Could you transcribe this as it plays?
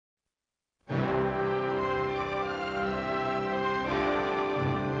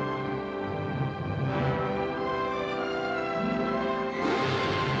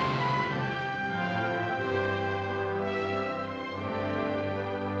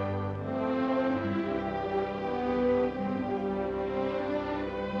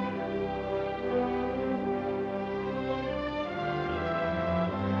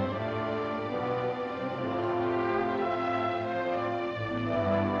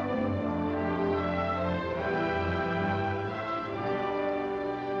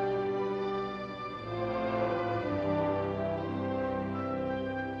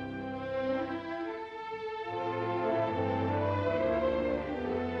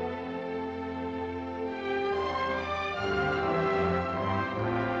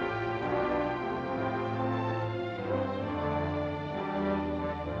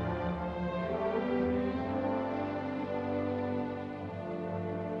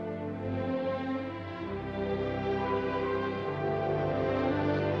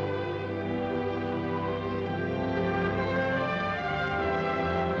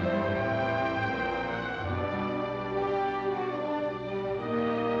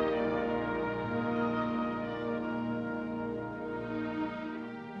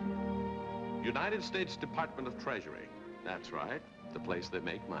United States Department of Treasury. That's right, the place they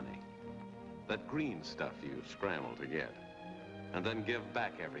make money. That green stuff you scramble to get, and then give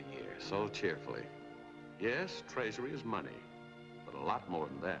back every year so cheerfully. Yes, Treasury is money, but a lot more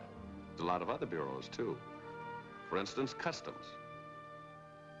than that. There's a lot of other bureaus, too. For instance, Customs,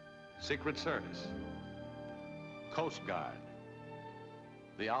 Secret Service, Coast Guard,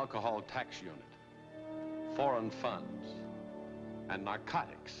 the Alcohol Tax Unit, Foreign Funds, and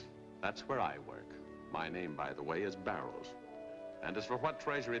Narcotics. That's where I work. My name, by the way, is Barrows. And as for what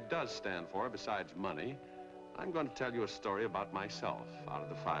Treasury does stand for besides money, I'm going to tell you a story about myself out of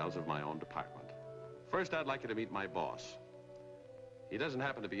the files of my own department. First, I'd like you to meet my boss. He doesn't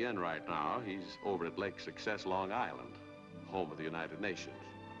happen to be in right now. He's over at Lake Success, Long Island, home of the United Nations,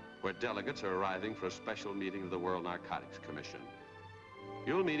 where delegates are arriving for a special meeting of the World Narcotics Commission.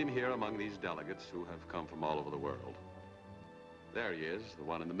 You'll meet him here among these delegates who have come from all over the world. There he is, the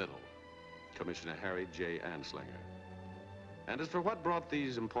one in the middle, Commissioner Harry J. Anslinger. And as for what brought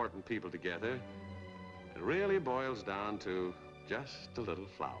these important people together, it really boils down to just a little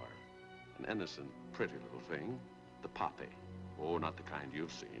flower. An innocent, pretty little thing, the poppy. Oh, not the kind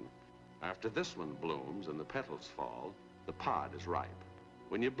you've seen. After this one blooms and the petals fall, the pod is ripe.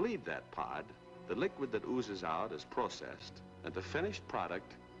 When you bleed that pod, the liquid that oozes out is processed, and the finished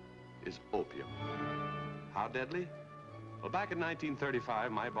product is opium. How deadly? Well, back in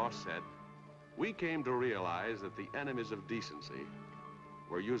 1935, my boss said, we came to realize that the enemies of decency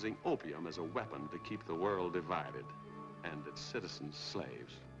were using opium as a weapon to keep the world divided and its citizens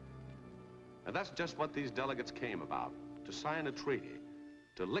slaves. And that's just what these delegates came about, to sign a treaty,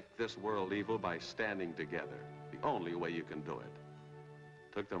 to lick this world evil by standing together, the only way you can do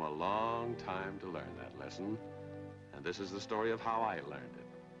it. Took them a long time to learn that lesson, and this is the story of how I learned it.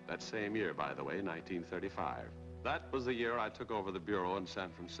 That same year, by the way, 1935. That was the year I took over the bureau in San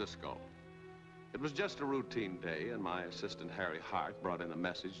Francisco. It was just a routine day, and my assistant, Harry Hart, brought in a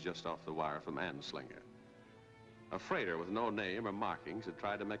message just off the wire from Anslinger. A freighter with no name or markings had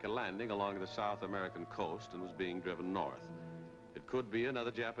tried to make a landing along the South American coast and was being driven north. It could be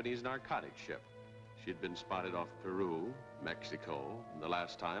another Japanese narcotic ship. She'd been spotted off Peru, Mexico, and the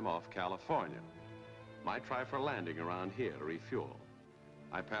last time off California. Might try for landing around here to refuel.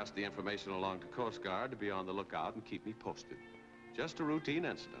 I passed the information along to Coast Guard to be on the lookout and keep me posted. Just a routine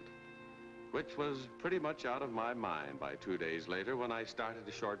incident, which was pretty much out of my mind by 2 days later when I started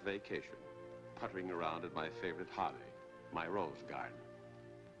a short vacation, puttering around at my favorite hobby, my rose garden.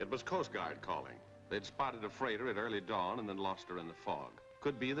 It was Coast Guard calling. They'd spotted a freighter at early dawn and then lost her in the fog.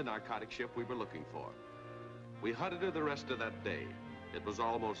 Could be the narcotic ship we were looking for. We hunted her the rest of that day. It was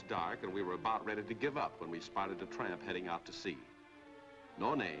almost dark and we were about ready to give up when we spotted a tramp heading out to sea.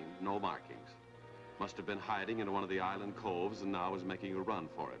 No name, no markings. Must have been hiding in one of the island coves and now was making a run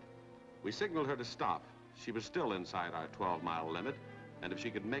for it. We signaled her to stop. She was still inside our 12-mile limit, and if she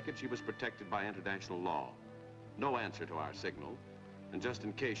could make it, she was protected by international law. No answer to our signal, and just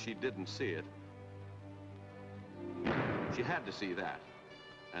in case she didn't see it, she had to see that,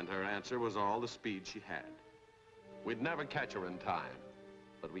 and her answer was all the speed she had. We'd never catch her in time,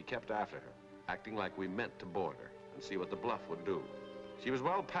 but we kept after her, acting like we meant to board her and see what the bluff would do. She was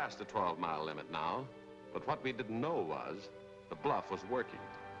well past the 12-mile limit now, but what we didn't know was the bluff was working.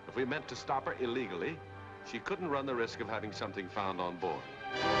 If we meant to stop her illegally, she couldn't run the risk of having something found on board.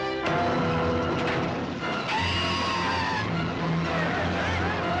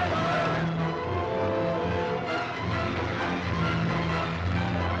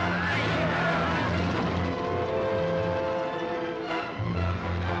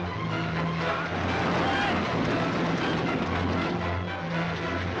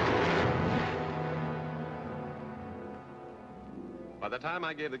 By the time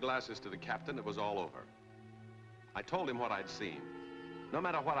I gave the glasses to the captain, it was all over. I told him what I'd seen. No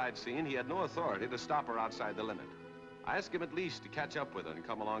matter what I'd seen, he had no authority to stop her outside the limit. I asked him at least to catch up with her and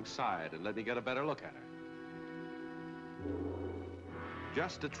come alongside and let me get a better look at her.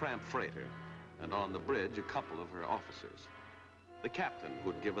 Just a tramp freighter, and on the bridge, a couple of her officers. The captain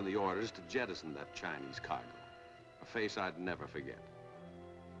who'd given the orders to jettison that Chinese cargo, a face I'd never forget.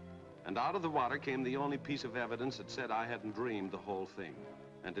 And out of the water came the only piece of evidence that said I hadn't dreamed the whole thing.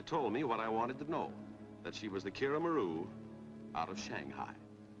 And it told me what I wanted to know, that she was the Kira Maru out of Shanghai.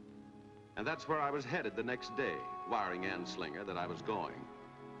 And that's where I was headed the next day, wiring Anslinger that I was going.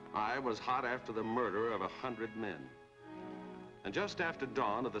 I was hot after the murder of 100 men. And just after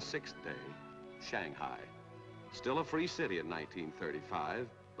dawn of the 6th day, Shanghai. Still a free city in 1935,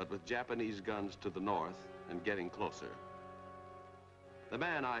 but with Japanese guns to the north and getting closer. The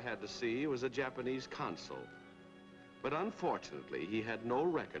man I had to see was a Japanese consul. But unfortunately, he had no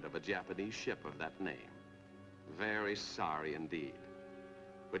record of a Japanese ship of that name. Very sorry indeed.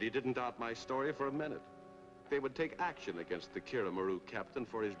 But he didn't doubt my story for a minute. They would take action against the Kiramaru captain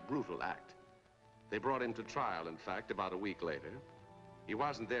for his brutal act. They brought him to trial, in fact, about a week later. He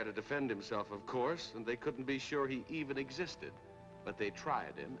wasn't there to defend himself, of course, and they couldn't be sure he even existed. But they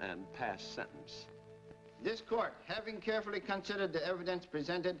tried him and passed sentence. This court, having carefully considered the evidence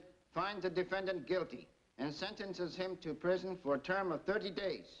presented, finds the defendant guilty and sentences him to prison for a term of 30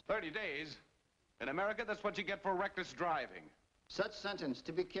 days. 30 days? In America, that's what you get for reckless driving. Such sentence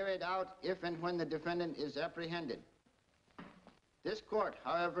to be carried out if and when the defendant is apprehended. This court,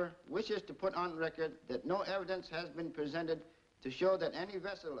 however, wishes to put on record that no evidence has been presented to show that any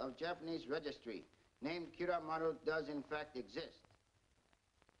vessel of Japanese registry named Kiramaru does in fact exist.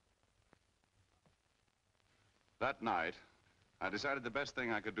 That night, I decided the best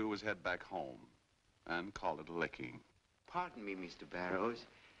thing I could do was head back home and call it a licking. Pardon me, Mr. Barrows.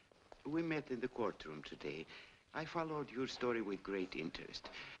 We met in the courtroom today. I followed your story with great interest.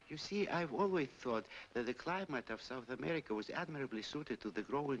 You see, I've always thought that the climate of South America was admirably suited to the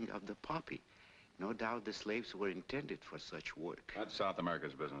growing of the poppy. No doubt the slaves were intended for such work. That's South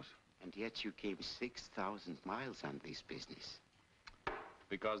America's business. And yet you came 6,000 miles on this business.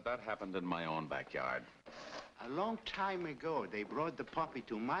 Because that happened in my own backyard. A long time ago, they brought the poppy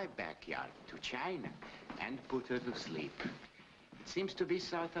to my backyard, to China, and put her to sleep. It seems to be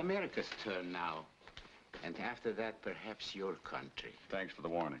South America's turn now. And after that, perhaps your country. Thanks for the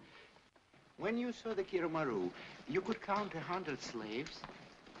warning. When you saw the Kiramaru, you could count 100 slaves?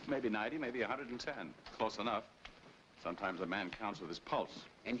 Maybe 90, maybe 110. Close enough. Sometimes a man counts with his pulse.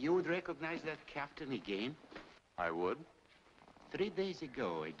 And you would recognize that captain again? I would. 3 days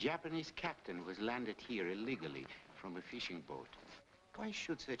ago, a Japanese captain was landed here illegally from a fishing boat. Why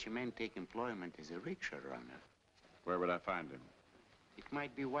should such a man take employment as a rickshaw runner? Where would I find him? It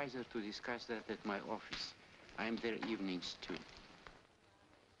might be wiser to discuss that at my office. I'm there evenings, too.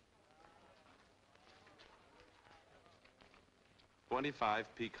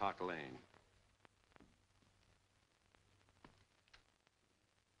 "25 Peacock Lane.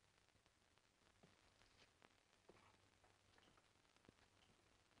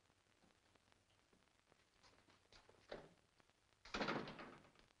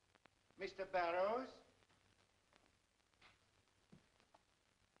 Mr. Barrows?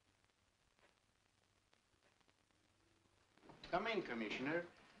 Come in, Commissioner.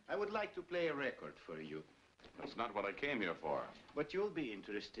 I would like to play a record for you. That's not what I came here for. But you'll be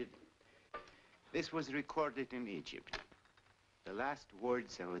interested. This was recorded in Egypt. The last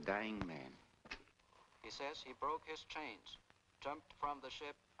words of a dying man. He says he broke his chains, jumped from the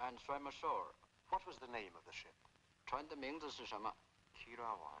ship, and swam ashore. What was the name of the ship? 船的名字是什么?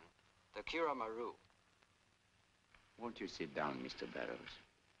 Kirawan. The Kiramaru. Won't you sit down, Mr. Barrows?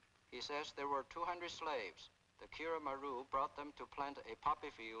 He says there were 200 slaves. The Kiramaru brought them to plant a poppy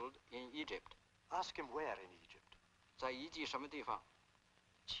field in Egypt. Ask him where in Egypt. 在遗迹什么地方?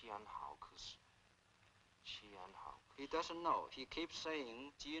 Chianhawks. He doesn't know. He keeps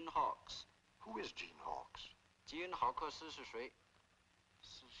saying Jean Hawks. Who is Jean Hawks? 吉恩豪克斯是谁?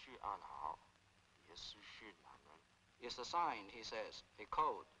 思绪暗号，也思绪男人。 It's a sign, he says, a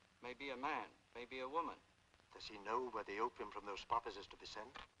code. Maybe a man, maybe a woman. Does he know where the opium from those poppies is to be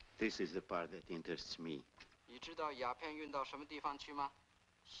sent? This is the part that interests me. 你知道鸦片运到什么地方去吗?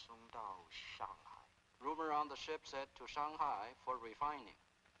 送到上海。 Rumor on the ship said to Shanghai for refining.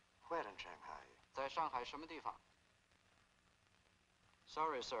 Where in Shanghai? 在上海什么地方?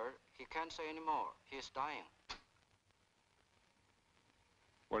 Sorry, sir. He can't say any more. He's dying.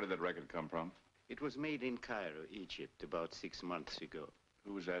 Where did that record come from? It was made in Cairo, Egypt, about 6 months ago.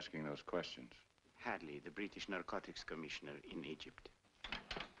 Who was asking those questions? Hadley, the British Narcotics Commissioner in Egypt.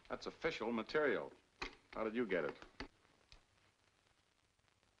 That's official material. How did you get it?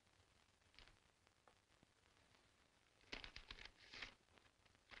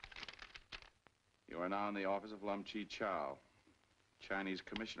 You are now in the office of Lum Chi Chow, Chinese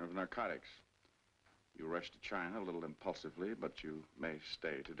Commissioner of Narcotics. You rushed to China a little impulsively, but you may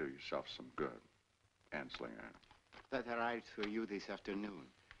stay to do yourself some good. Anslinger. That arrived for you this afternoon,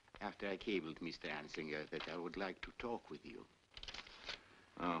 after I cabled Mr. Anslinger that I would like to talk with you.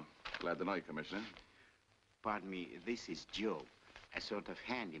 Oh, glad to know you, Commissioner. Pardon me, this is Joe, a sort of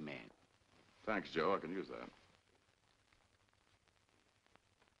handyman. Thanks, Joe. I can use that.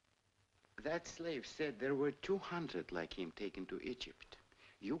 That slave said there were 200 like him taken to Egypt.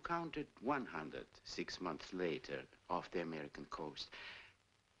 You counted 100 6 months later off the American coast.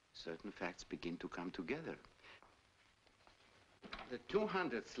 Certain facts begin to come together. The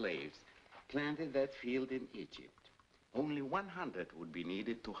 200 slaves planted that field in Egypt. Only 100 would be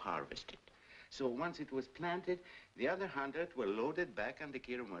needed to harvest it. So once it was planted, the other 100 were loaded back on the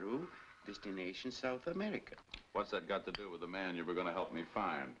Kiramaru, destination South America. What's that got to do with the man you were going to help me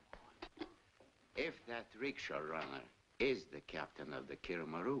find? If that rickshaw runner is the captain of the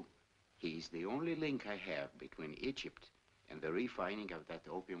Kiramaru, he's the only link I have between Egypt and the refining of that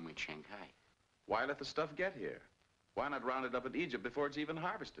opium in Shanghai. Why let the stuff get here? Why not round it up in Egypt before it's even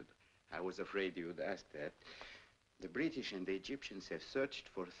harvested? I was afraid you'd ask that. The British and the Egyptians have searched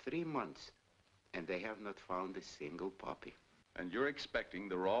for 3 months, and they have not found a single poppy. And you're expecting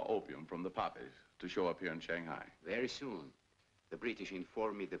the raw opium from the poppies to show up here in Shanghai? Very soon. The British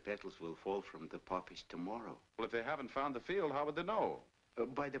inform me the petals will fall from the poppies tomorrow. Well, if they haven't found the field, how would they know?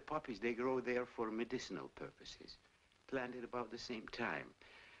 By the poppies, they grow there for medicinal purposes, planted about the same time.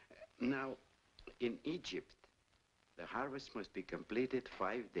 Now, in Egypt, the harvest must be completed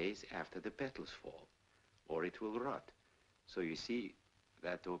 5 days after the petals fall, or it will rot. So you see,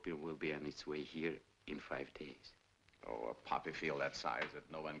 that opium will be on its way here in 5 days. Oh, a poppy field that size that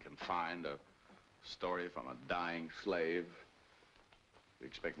no one can find, a story from a dying slave. You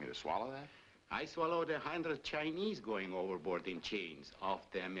expect me to swallow that? I swallowed 100 Chinese going overboard in chains off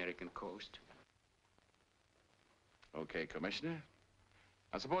the American coast. Okay, Commissioner.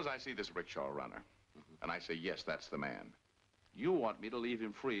 Now, suppose I see this rickshaw runner, and I say, yes, that's the man. You want me to leave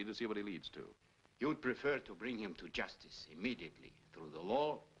him free to see what he leads to. You'd prefer to bring him to justice immediately, through the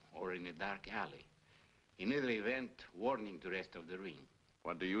law or in a dark alley. In either event, warning the rest of the ring.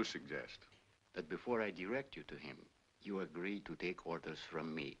 What do you suggest? That before I direct you to him, you agree to take orders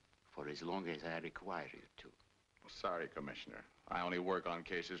from me for as long as I require you to. Sorry, Commissioner. I only work on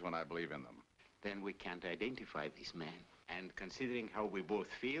cases when I believe in them. Then we can't identify this man. And considering how we both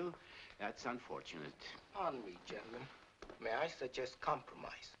feel, that's unfortunate. Pardon me, gentlemen. May I suggest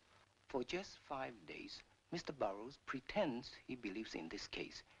compromise? For just 5 days, Mr. Burroughs pretends he believes in this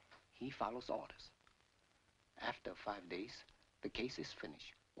case. He follows orders. After 5 days, the case is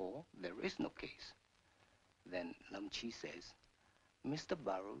finished, or there is no case. Then Lam Chi says, Mr.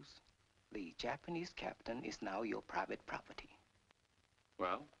 Burroughs, the Japanese captain is now your private property.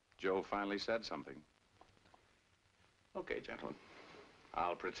 Well, Joe finally said something. Okay, gentlemen.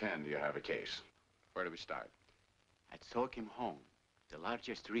 I'll pretend you have a case. Where do we start? At Sokim Home, the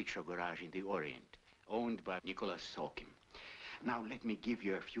largest rickshaw garage in the Orient, owned by Nicholas Sokim. Now, let me give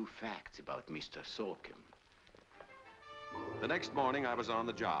you a few facts about Mr. Sokim. The next morning, I was on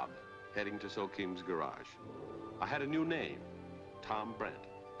the job, heading to Sokim's garage. I had a new name, Tom Brent,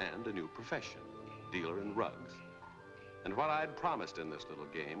 and a new profession, dealer in rugs. And what I'd promised in this little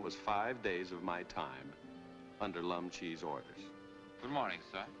game was 5 days of my time under Lam Chi's orders. Good morning,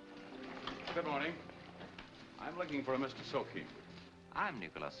 sir. Good morning. I'm looking for a Mr. Sokim. I'm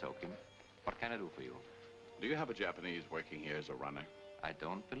Nicholas Sokim. What can I do for you? Do you have a Japanese working here as a runner? I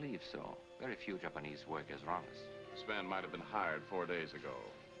don't believe so. Very few Japanese work as runners. This man might have been hired 4 days ago.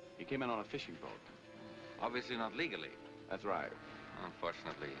 He came in on a fishing boat. Obviously not legally. That's right.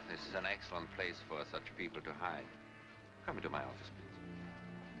 Unfortunately, this is an excellent place for such people to hide. Come into my office, please.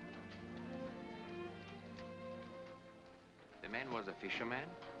 The man was a fisherman?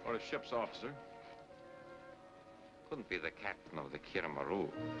 Or a ship's officer. Couldn't be the captain of the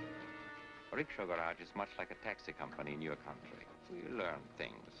Kiramaru. A rickshaw garage is much like a taxi company in your country. We learn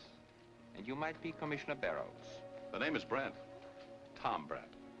things. And you might be Commissioner Barrows. The name is Brent. Tom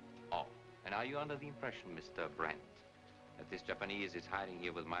Brent. Oh, and are you under the impression, Mr. Brent, that this Japanese is hiding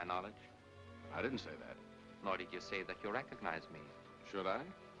here with my knowledge? I didn't say that. Nor did you say that you recognize me. Should I?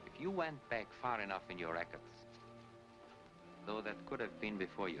 If you went back far enough in your records, though that could have been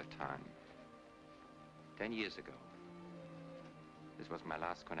before your time, 10 years ago, this was my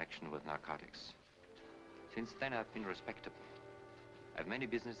last connection with narcotics. Since then, I've been respectable. I have many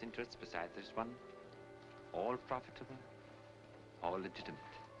business interests besides this one, all profitable, all legitimate.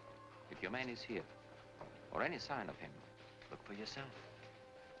 If your man is here, or any sign of him, look for yourself.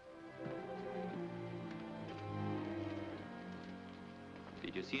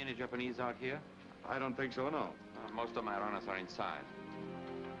 Did you see any Japanese out here? I don't think so, no. Most of my runners are inside.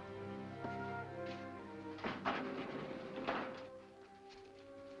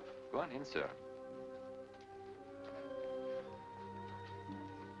 Go on in, sir.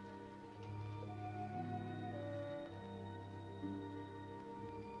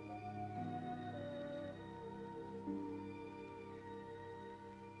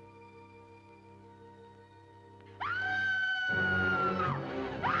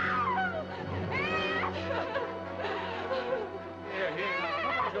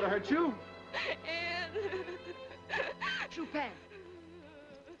 You? Chupin.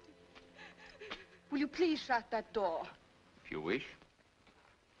 Will you please shut that door? if you wish.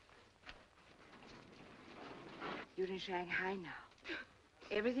 You're in Shanghai now.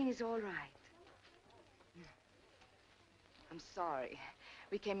 Everything is all right. I'm sorry.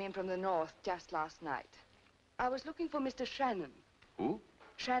 We came in from the north just last night. I was looking for Mr. Shannon. Who?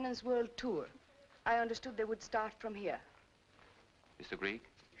 Shannon's World Tour. I understood they would start from here. Mr. Greek,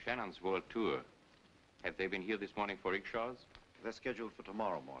 Shannon's World Tour. Have they been here this morning for rickshaws? They're scheduled for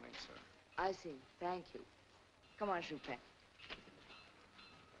tomorrow morning, sir. I see. Thank you. Come on, Chupin.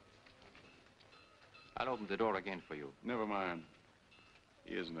 I'll open the door again for you. Never mind.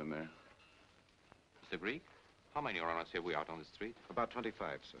 He isn't in there. Mr. Greek, how many runners have we out on the street? About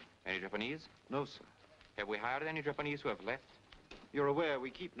 25, sir. Any Japanese? No, sir. Have we hired any Japanese who have left? You're aware we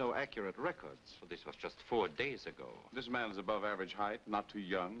keep no accurate records. Well, this was just 4 days ago. This man is above average height, not too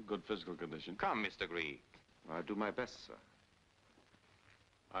young, good physical condition. Come, Mr. Greek. I'll do my best, sir.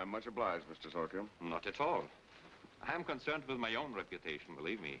 I'm much obliged, Mr. Sorkin. Not at all. I am concerned with my own reputation,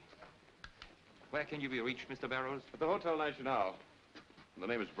 believe me. Where can you be reached, Mr. Barrows? At the Hotel National. The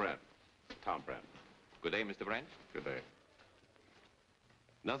name is Brent. Tom Brent. Good day, Mr. Brent. Good day.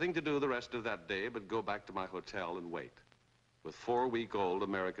 Nothing to do the rest of that day but go back to my hotel and wait, with 4-week-old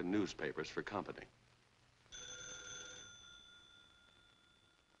American newspapers for company.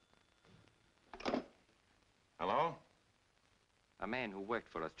 Hello? A man who worked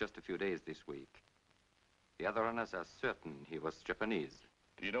for us just a few days this week. The other runners are certain he was Japanese.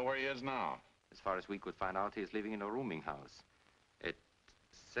 Do you know where he is now? As far as we could find out, he is living in a rooming house at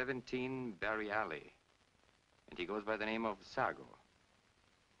 17 Barry Alley. And he goes by the name of Sago.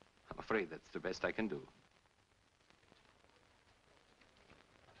 I'm afraid that's the best I can do.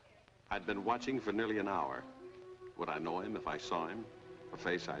 I'd been watching for nearly an hour. Would I know him if I saw him? A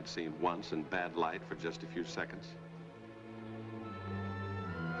face I'd seen once in bad light for just a few seconds.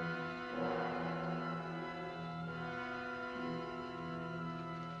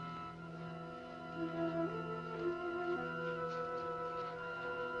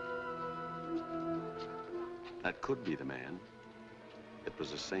 That could be the man. It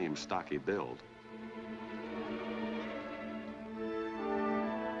was the same stocky build.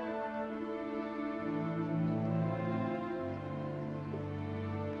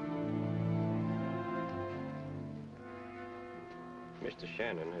 Mr.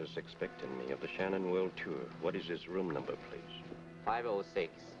 Shannon is expecting me of the Shannon World Tour. What is his room number, please?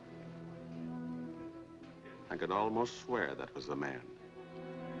 506. I could almost swear that was the man.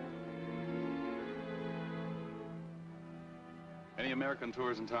 Any American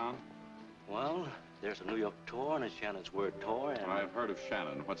tours in town? Well, there's a New York tour and a Shannon's World Tour, and... I've heard of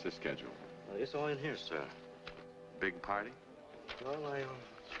Shannon. What's his schedule? It's all in here, sir. Big party? Well,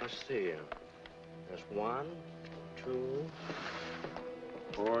 let's see. There's 1, 2...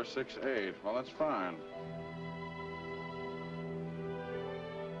 4, 6, 8. Well, that's fine.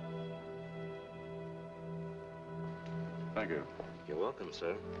 Thank you. You're welcome,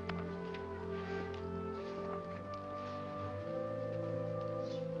 sir.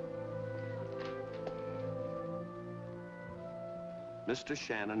 Mr.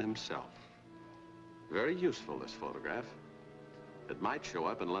 Shannon himself. Very useful, this photograph. It might show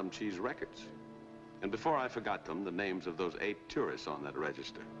up in Lum Chi's records. And before I forgot them, the names of those 8 tourists on that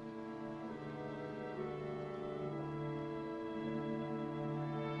register.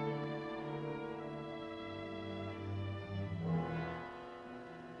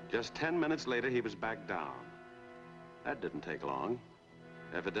 Just 10 minutes later, he was back down. That didn't take long.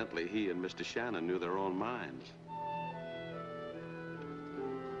 Evidently, he and Mr. Shannon knew their own minds.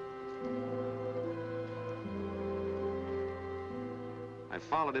 I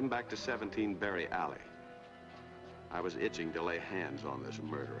followed him back to 17 Berry Alley. I was itching to lay hands on this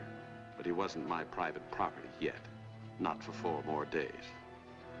murderer, but he wasn't my private property yet. Not for 4 more days.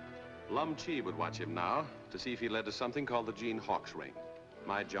 Lum Chi would watch him now to see if he led to something called the Gene Hawkes ring.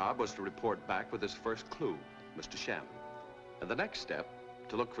 My job was to report back with his first clue, Mr. Shannon. And the next step,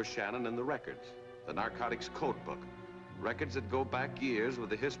 to look for Shannon in the records, the narcotics code book. Records that go back years with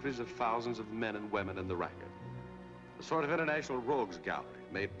the histories of thousands of men and women in the record. A sort of international rogues gallery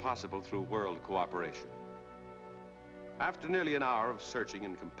made possible through world cooperation. After nearly an hour of searching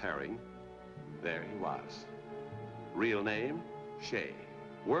and comparing, there he was. Real name, Shea.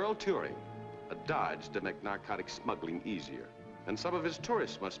 World touring, a dodge to make narcotic smuggling easier. And some of his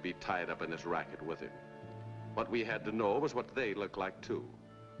tourists must be tied up in this racket with him. What we had to know was what they looked like, too.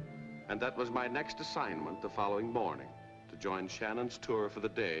 And that was my next assignment the following morning, to join Shannon's tour for the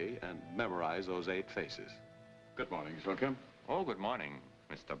day and memorize those 8 faces. Good morning, Slocum. Oh, good morning,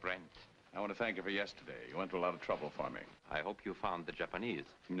 Mr. Brent. I want to thank you for yesterday. You went to a lot of trouble for me. I hope you found the Japanese.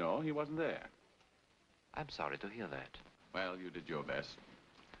 No, he wasn't there. I'm sorry to hear that. Well, you did your best.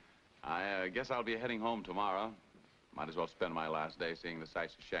 I guess I'll be heading home tomorrow. Might as well spend my last day seeing the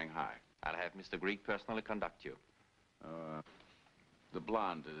sights of Shanghai. I'll have Mr. Greig personally conduct you. The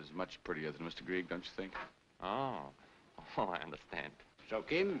blonde is much prettier than Mr. Greig, don't you think? Oh, I understand. So,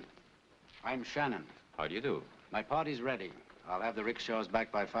 Kim, I'm Shannon. How do you do? My party's ready. I'll have the rickshaws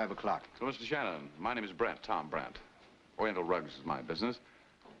back by 5 o'clock. So, Mr. Shannon, my name is Brent, Tom Brent. Oriental Rugs is my business.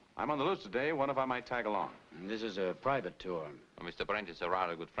 I'm on the loose today. Wonder if I might tag along. This is a private tour. Well, Mr. Brent is a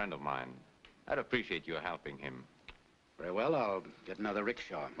rather good friend of mine. I'd appreciate your helping him. Very well, I'll get another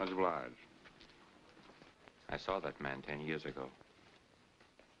rickshaw. Much obliged. I saw that man 10 years ago.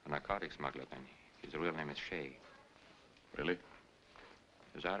 A narcotic smuggler then. His real name is Shea. Really?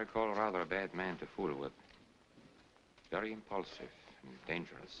 As I recall, rather a bad man to fool with. Very impulsive and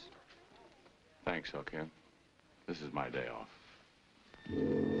dangerous. Thanks, okay. This is my day off.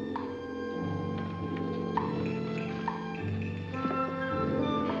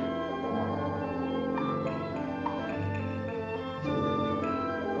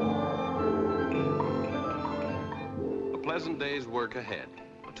 A pleasant day's work ahead.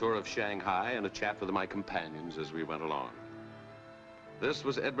 A tour of Shanghai and a chat with my companions as we went along. This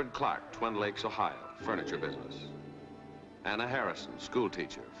was Edward Clark, Twin Lakes, Ohio, furniture business. Anna Harrison, school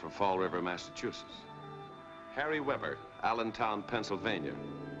teacher from Fall River, Massachusetts. Harry Weber, Allentown, Pennsylvania,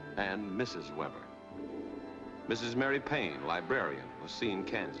 and Mrs. Weber. Mrs. Mary Payne, librarian, Racine,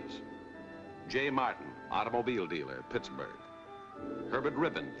 Kansas. Jay Martin, automobile dealer, Pittsburgh. Herbert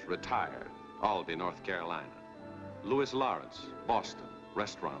Ribbons, retired, Albany, North Carolina. Louis Lawrence, Boston,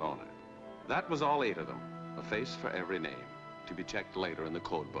 restaurant owner. That was all 8 of them, a face for every name, to be checked later in the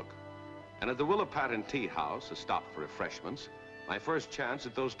code book. And at the Willow Pattern Tea House, a stop for refreshments, my first chance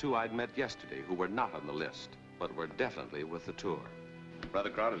at those 2 I'd met yesterday who were not on the list, but were definitely with the tour. Rather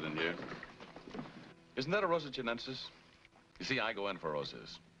crowded in here. Isn't that a Rosa Chinensis? You see, I go in for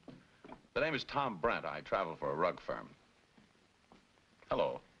Rosas. The name is Tom Brent. I travel for a rug firm.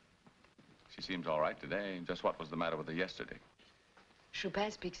 Hello. She seems all right today. Just what was the matter with her yesterday?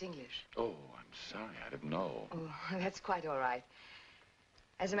 Chopin speaks English. Oh, I'm sorry. I didn't know. Oh, that's quite all right.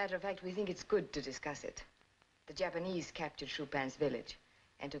 As a matter of fact, we think it's good to discuss it. The Japanese captured Chopin's village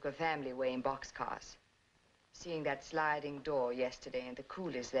and took a family away in boxcars. Seeing that sliding door yesterday and the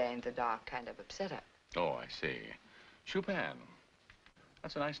coolies there in the dark kind of upset her. Oh, I see. Chopin.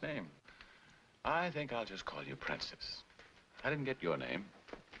 That's a nice name. I think I'll just call you Princess. I didn't get your name.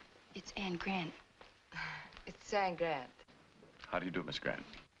 It's Anne Grant. It's Sam Grant. How do you do, Miss Grant?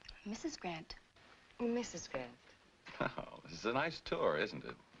 Mrs. Grant. Mrs. Grant. Oh, this is a nice tour, isn't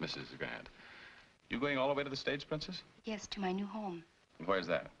it, Mrs. Grant? You going all the way to the States, Princess? Yes, to my new home. Where's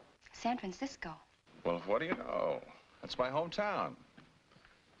that? San Francisco. Well, what do you know? That's my hometown.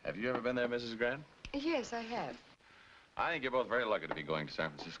 Have you ever been there, Mrs. Grant? Yes, I have. I think you're both very lucky to be going to San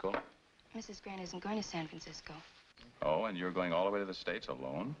Francisco. Mrs. Grant isn't going to San Francisco. Oh, and you're going all the way to the States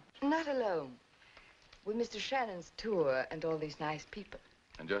alone? Not alone. With Mr. Shannon's tour and all these nice people.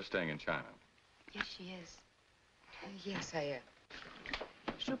 And you're staying in China? Yes, she is. Yes, I am.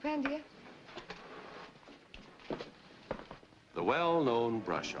 Chopin, dear? The well-known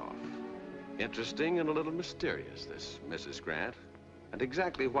brush-off. Interesting and a little mysterious, this Mrs. Grant. And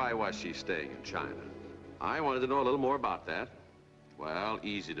exactly why was she staying in China? I wanted to know a little more about that. Well,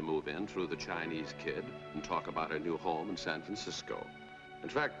 easy to move in through the Chinese kid and talk about her new home in San Francisco. In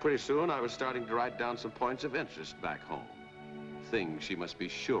fact, pretty soon I was starting to write down some points of interest back home. Things she must be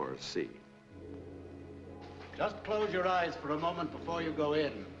sure to see. Just close your eyes for a moment before you go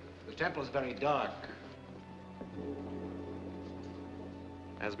in. The temple's very dark.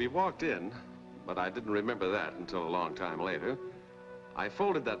 As we walked in, but I didn't remember that until a long time later, I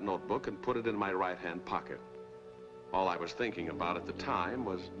folded that notebook and put it in my right-hand pocket. All I was thinking about at the time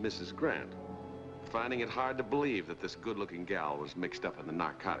was Mrs. Grant, finding it hard to believe that this good-looking gal was mixed up in the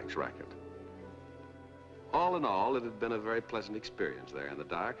narcotics racket. All in all, it had been a very pleasant experience there in the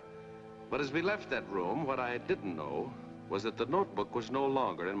dark. But as we left that room, what I didn't know was that the notebook was no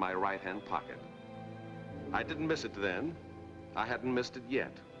longer in my right-hand pocket. I didn't miss it then. I hadn't missed it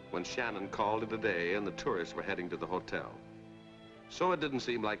yet when Shannon called it a day and the tourists were heading to the hotel. So it didn't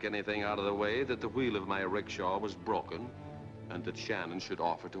seem like anything out of the way that the wheel of my rickshaw was broken and that Shannon should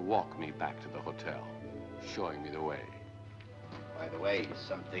offer to walk me back to the hotel, showing me the way. By the way,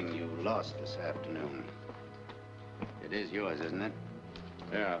 something you lost this afternoon. It is yours, isn't it?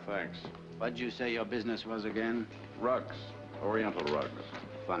 Yeah, thanks. What'd you say your business was again? Rugs. Oriental rugs.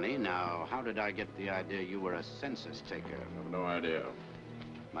 Funny. Now, how did I get the idea you were a census taker? I have no idea.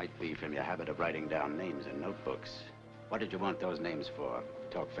 Might be from your habit of writing down names in notebooks. What did you want those names for?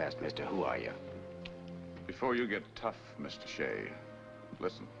 Talk fast, mister. Who are you? Before you get tough, Mr. Shea,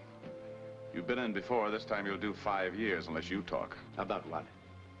 listen. You've been in before. This time you'll do 5 years unless you talk. About what?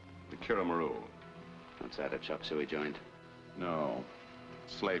 The Kiramaru. What's that, a chop suey joint? No.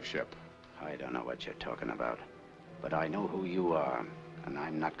 Slave ship. I don't know what you're talking about. But I know who you are. And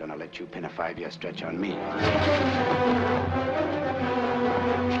I'm not gonna let you pin a 5-year stretch on me.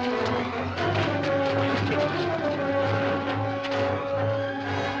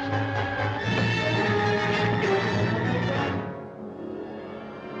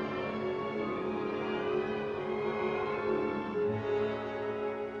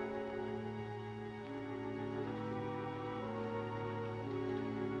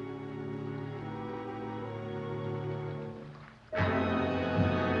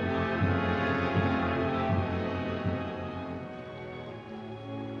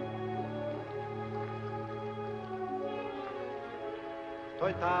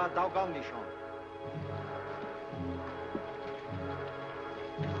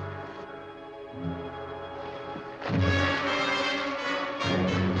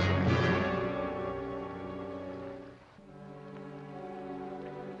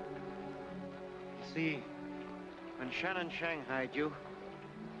 See, when Shannon shanghaied you,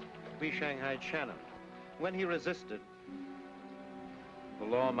 we shanghaied Shannon. When he resisted, the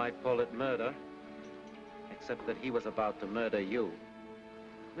law might call it murder, except that he was about to murder you.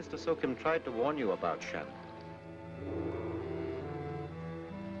 Mr. Sokim tried to warn you about Shannon.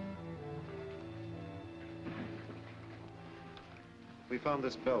 We found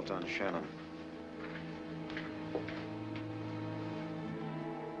this belt on Shannon.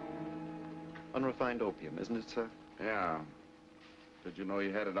 Unrefined opium, isn't it, sir? Yeah. Did you know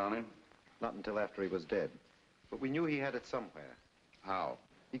he had it on him? Not until after he was dead. But we knew he had it somewhere. How?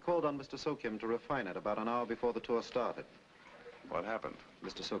 He called on Mr. Sokim to refine it about an hour before the tour started. What happened?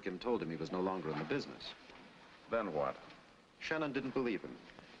 Mr. Sokim told him he was no longer in the business. Then what? Shannon didn't believe him.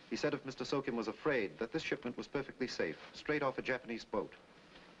 He said if Mr. Sokim was afraid that this shipment was perfectly safe, straight off a Japanese boat.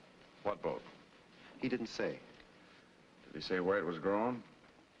 What boat? He didn't say. Did he say where it was grown?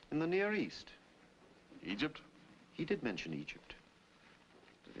 In the Near East. Egypt? He did mention Egypt.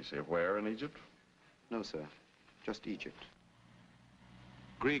 Did he say where in Egypt? No, sir. Just Egypt.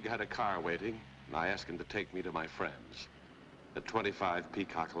 Grieg had a car waiting, and I asked him to take me to my friends at 25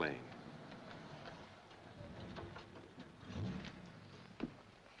 Peacock Lane.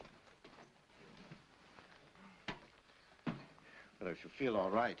 Well, if you feel all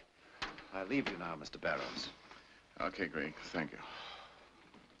right, I'll leave you now, Mr. Barrows. Okay, Greg. Thank you.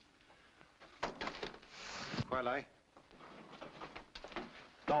 Qual ai?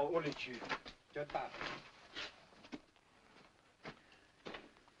 到屋里去，就打。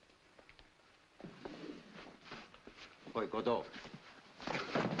Poi Godot.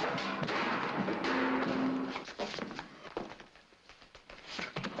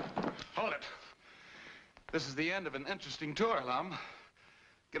 Hold it. This is the end of an interesting tour, Lum.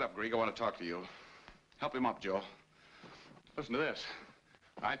 Get up, Greg. I want to talk to you. Help him up, Joe. Listen to this.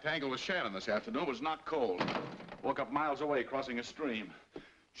 I tangled with Shannon this afternoon. It was not cold. Woke up miles away crossing a stream.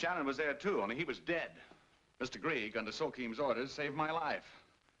 Shannon was there, too, only he was dead. Mr. Grieg, under Sokim's orders, saved my life.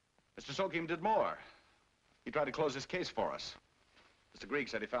 Mr. Sokim did more. He tried to close this case for us. Mr. Grieg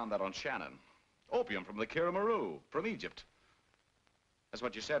said he found that on Shannon. Opium from the Kiramaru, from Egypt. That's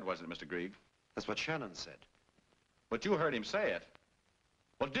what you said, wasn't it, Mr. Grieg? That's what Shannon said. But you heard him say it.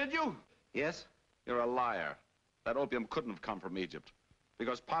 Well, did you? Yes? You're a liar. That opium couldn't have come from Egypt.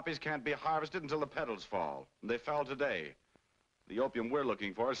 Because poppies can't be harvested until the petals fall. And they fell today. The opium we're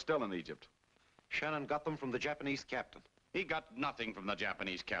looking for is still in Egypt. Shannon got them from the Japanese captain. He got nothing from the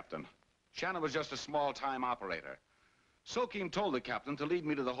Japanese captain. Shannon was just a small-time operator. Sokim told the captain to lead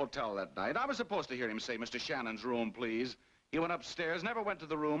me to the hotel that night. I was supposed to hear him say, "Mr. Shannon's room, please." He went upstairs, never went to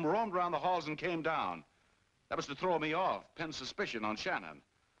the room, roamed around the halls and came down. That was to throw me off, pin suspicion on Shannon.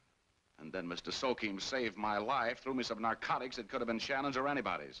 And then Mr. Sokim saved my life, threw me some narcotics that could have been Shannon's or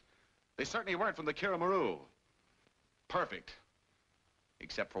anybody's. They certainly weren't from the Kiramaru. Perfect.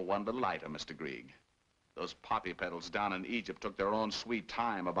 Except for one little item, Mr. Grieg. Those poppy petals down in Egypt took their own sweet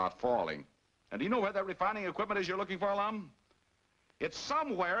time about falling. And do you know where that refining equipment is you're looking for, Lum? It's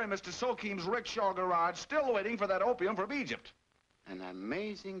somewhere in Mr. Sokim's rickshaw garage, still waiting for that opium from Egypt. An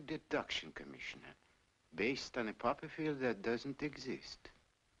amazing deduction, Commissioner, based on a poppy field that doesn't exist.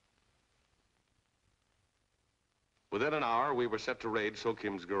 Within an hour, we were set to raid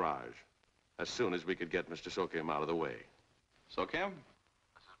Sokim's garage, as soon as we could get Mr. Sokim out of the way. Sokim?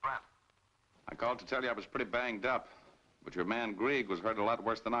 This is Brent. I called to tell you I was pretty banged up, but your man Grieg was hurt a lot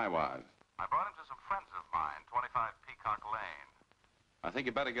worse than I was. I brought him to some friends of mine, 25 Peacock Lane. I think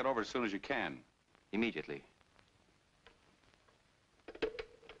you better get over as soon as you can. Immediately.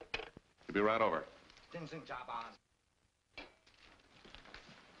 You'll be right over.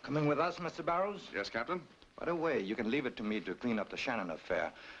 Coming with us, Mr. Barrows? Yes, Captain? By the way, you can leave it to me to clean up the Shannon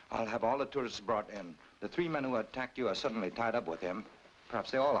affair. I'll have all the tourists brought in. The 3 men who attacked you are suddenly tied up with him.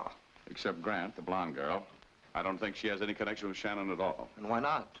 Perhaps they all are. Except Grant, the blonde girl. I don't think she has any connection with Shannon at all. And why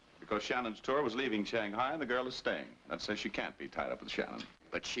not? Because Shannon's tour was leaving Shanghai and the girl is staying. That says she can't be tied up with Shannon.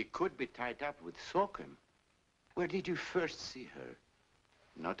 But she could be tied up with Sokim. Where did you first see her?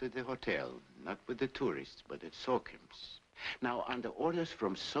 Not at the hotel, not with the tourists, but at Sokim's. Now, under orders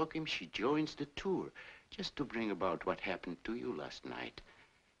from Sokim, she joins the tour, just to bring about what happened to you last night.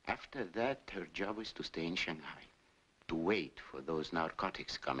 After that, her job is to stay in Shanghai, to wait for those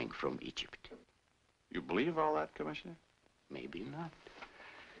narcotics coming from Egypt. You believe all that, Commissioner? Maybe not.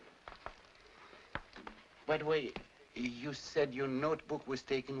 By the way, you said your notebook was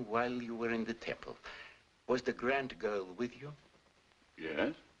taken while you were in the temple. Was the Grant girl with you?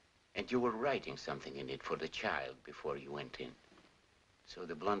 Yes. And you were writing something in it for the child before you went in. So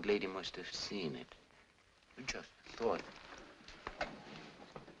the blonde lady must have seen it. Just thought.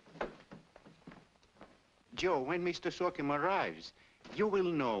 Joe, when Mr. Sokim arrives, you will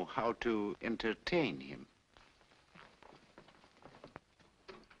know how to entertain him.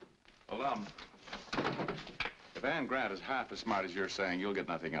 Well, if Anne Grant is half as smart as you're saying, you'll get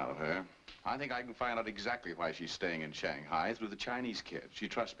nothing out of her. I think I can find out exactly why she's staying in Shanghai through the Chinese kid. She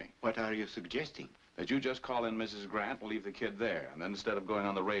trusts me. What are you suggesting? That you just call in Mrs. Grant and leave the kid there. And then instead of going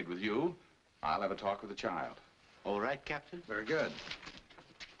on the raid with you, I'll have a talk with the child. All right, Captain? Very good.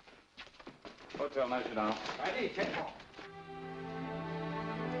 Hotel National. Ready, take off.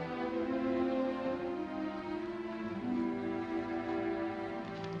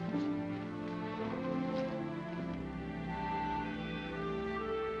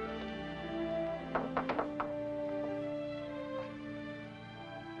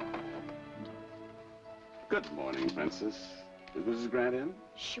 Good morning, Princess. Is Mrs. Grant in?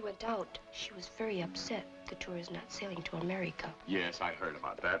 She went out. She was very upset. The tour is not sailing to America. Yes, I heard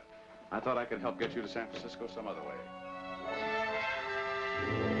about that. I thought I could help get you to San Francisco some other way.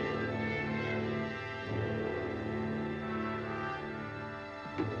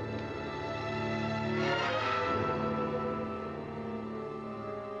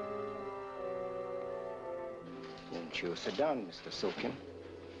 Won't you sit down, Mr. Sokin?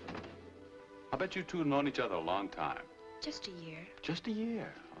 I bet you two have known each other a long time. Just a year. Just a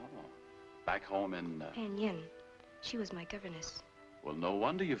year? Oh. Back home in... Panyin. She was my governess. Well, no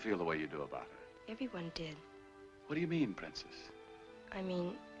wonder you feel the way you do about her. Everyone did. What do you mean, Princess? I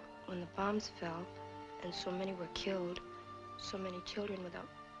mean, when the bombs fell and so many were killed, so many children without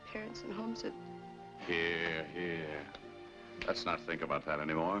parents and homes, Here. Let's not think about that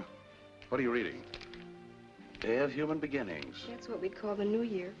anymore. What are you reading? Day of Human Beginnings. That's what we call the New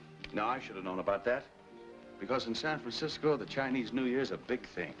Year. No, I should have known about that. Because in San Francisco, the Chinese New Year's a big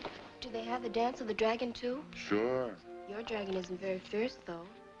thing. Do they have the dance of the dragon, too? Sure. Your dragon isn't very fierce, though.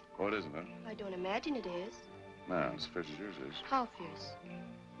 Oh, it isn't, huh? I don't imagine it is. No, as fierce as yours is. How fierce?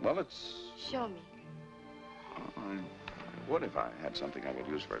 Well, it's... Show me. I would if I had something I could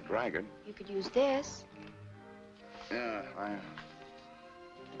use for a dragon. You could use this. Yeah, I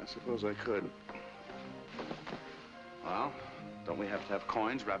suppose I could. Well, don't we have to have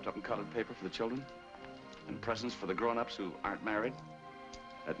coins wrapped up in colored paper for the children? And presents for the grown-ups who aren't married?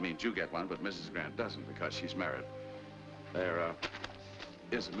 That means you get one, but Mrs. Grant doesn't because she's married. There,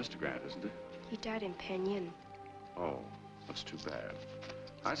 is a Mr. Grant, isn't there? He died in Panyin. Oh, that's too bad.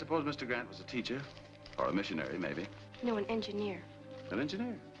 I suppose Mr. Grant was a teacher, or a missionary, maybe. No, an engineer. An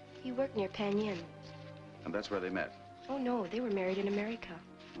engineer? He worked near Panyin. And that's where they met? Oh, no, they were married in America.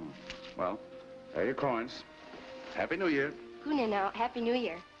 Oh. Well, there are your coins. Happy New Year. Kunin now, Happy New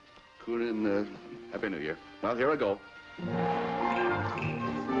Year. Kunin, Happy New Year. Well, here I go.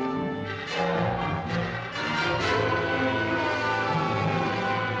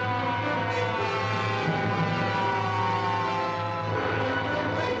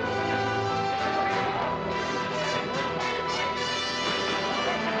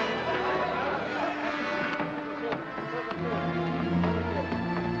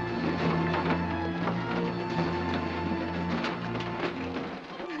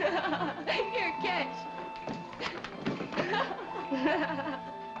 Here, catch.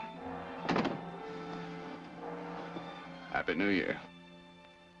 Happy New Year.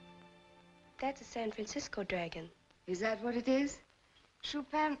 That's a San Francisco dragon. Is that what it is?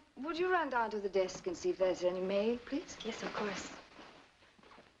 Chupin, would you run down to the desk and see if there's any mail, please? Yes, of course.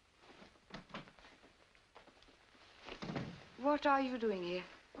 What are you doing here?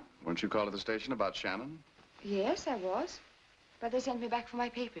 Weren't you called to the station about Shannon? Yes, I was. But they sent me back for my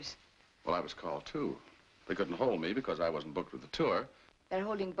papers. Well, I was called, too. They couldn't hold me because I wasn't booked with the tour. They're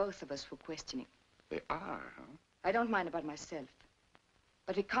holding both of us for questioning. They are, huh? I don't mind about myself.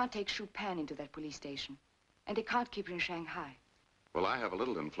 But we can't take Shu Pan into that police station. And they can't keep her in Shanghai. Well, I have a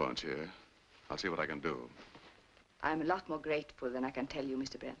little influence here. I'll see what I can do. I'm a lot more grateful than I can tell you,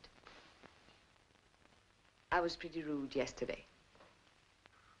 Mr. Brent. I was pretty rude yesterday.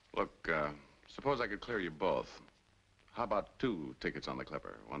 Look, suppose I could clear you both. How about 2 tickets on the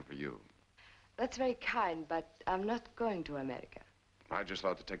Clipper? One for you. That's very kind, but I'm not going to America. I just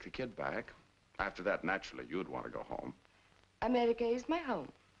thought to take the kid back. After that, naturally, you'd want to go home. America is my home.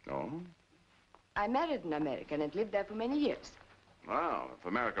 Oh? I married an American and lived there for many years. Well, if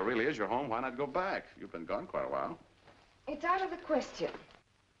America really is your home, why not go back? You've been gone quite a while. It's out of the question.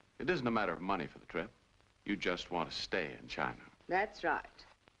 It isn't a matter of money for the trip. You just want to stay in China. That's right.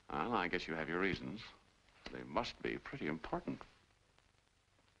 Well, I guess you have your reasons. They must be pretty important.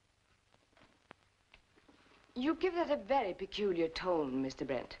 You give that a very peculiar tone, Mr.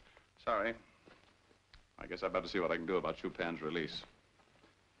 Brent. Sorry. I guess I'd better see what I can do about Shu Pan's release.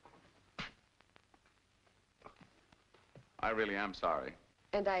 I really am sorry.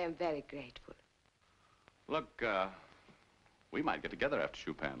 And I am very grateful. Look, we might get together after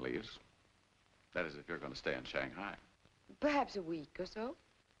Shu Pan leaves. That is, if you're going to stay in Shanghai. Perhaps a week or so.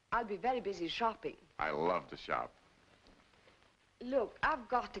 I'll be very busy shopping. I love to shop. Look, I've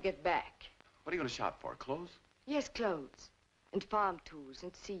got to get back. What are you going to shop for? Clothes? Yes, clothes. And farm tools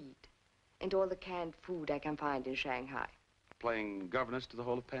and seed. And all the canned food I can find in Shanghai. Playing governess to the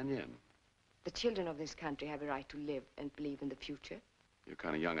whole of Panyin. The children of this country have a right to live and believe in the future. You're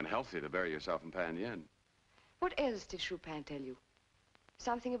kind of young and healthy to bury yourself in Panyin. What else did Shu Pan tell you?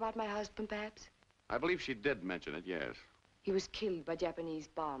 Something about my husband, perhaps? I believe she did mention it, yes. He was killed by Japanese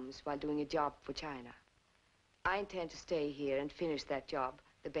bombs while doing a job for China. I intend to stay here and finish that job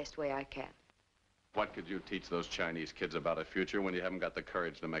the best way I can. What could you teach those Chinese kids about a future when you haven't got the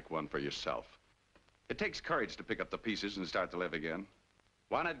courage to make one for yourself? It takes courage to pick up the pieces and start to live again.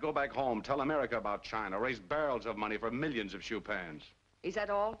 Why not go back home, tell America about China, raise barrels of money for millions of Shu Pans? Is that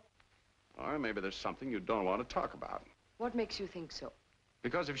all? Or maybe there's something you don't want to talk about. What makes you think so?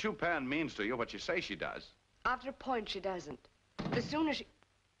 Because if Shu Pan means to you what you say she does... After a point, she doesn't. The sooner she...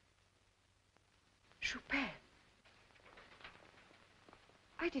 Shu Pan.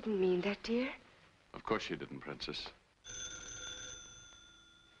 I didn't mean that, dear. Of course you didn't, Princess.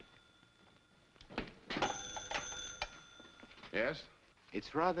 Yes?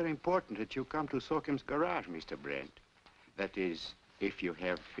 It's rather important that you come to Sokim's garage, Mr. Brent. That is, if you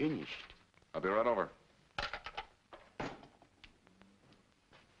have finished. I'll be right over.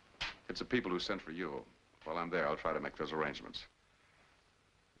 It's the people who sent for you. While I'm there, I'll try to make those arrangements.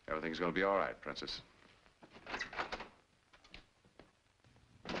 Everything's going to be all right, Princess.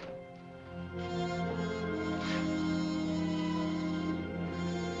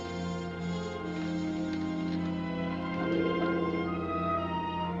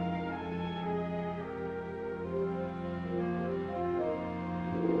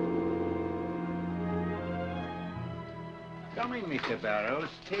 Come in, Mr. Barrows.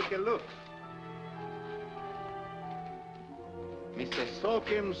 Take a look. Mr.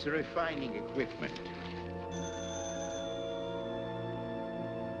 Sokim's refining equipment.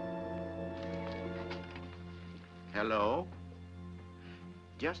 Hello?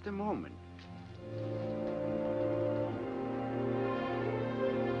 Just a moment.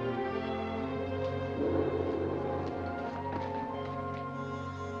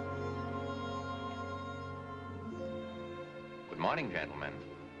 Good morning, gentlemen.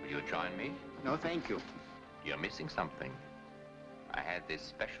 Will you join me? No, thank you. You're missing something. I had this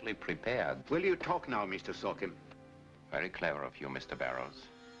specially prepared. Will you talk now, Mr. Sokim? Very clever of you, Mr. Barrows.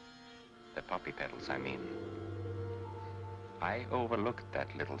 The poppy petals, I mean. I overlooked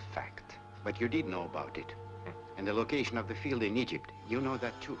that little fact. But you did know about it. And the location of the field in Egypt. You know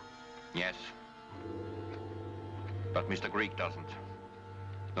that, too. Yes. But Mr. Greek doesn't.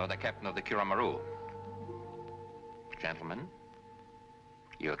 Nor the captain of the Kiramaru. Gentlemen,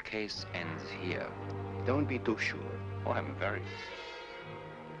 your case ends here. Don't be too sure. Oh, I'm very sure.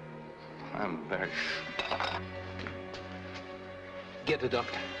 Get a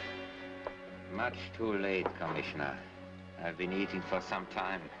doctor. Much too late, Commissioner. I've been eating for some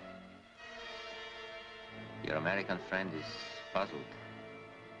time. Your American friend is puzzled.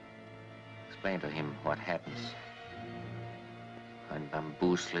 Explain to him what happens when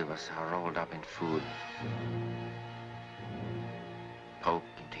bamboo slivers are rolled up in food. Poke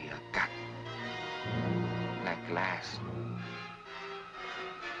into your gut like glass.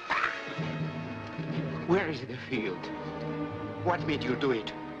 Where is the field? What made you do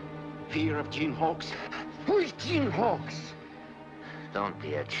it? Fear of Gene Hawks? Who is Gene Hawks? Don't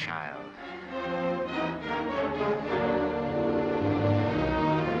be a child.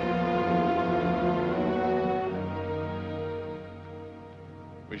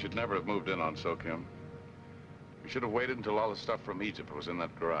 We should never have moved in on Sokim. We should have waited until all the stuff from Egypt was in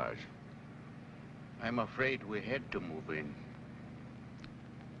that garage. I'm afraid we had to move in.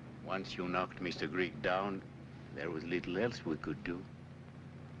 Once you knocked Mr. Greek down, there was little else we could do.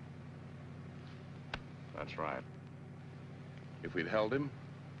 That's right. If we'd held him,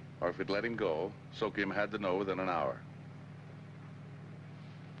 or if we'd let him go, Sokim had to know within an hour.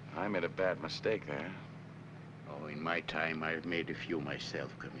 I made a bad mistake there. Oh, in my time, I've made a few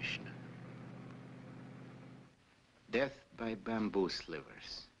myself, Commissioner. Death by bamboo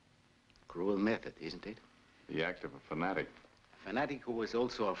slivers. Cruel method, isn't it? The act of a fanatic. A fanatic who was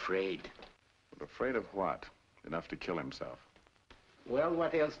also afraid. But afraid of what? Enough to kill himself. Well,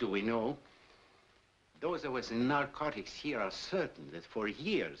 what else do we know? Those of us in narcotics here are certain that for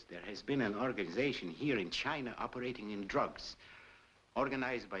years there has been an organization here in China operating in drugs,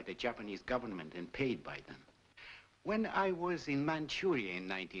 organized by the Japanese government and paid by them. When I was in Manchuria in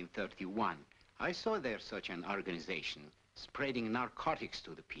 1931, I saw there such an organization spreading narcotics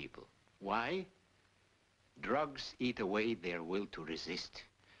to the people. Why? Drugs eat away their will to resist,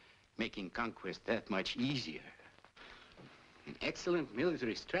 making conquest that much easier. An excellent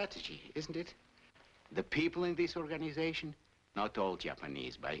military strategy, isn't it? The people in this organization, not all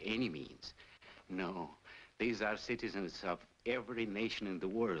Japanese by any means. No, these are citizens of every nation in the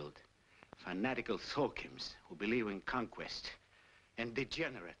world. Fanatical Sokims who believe in conquest, and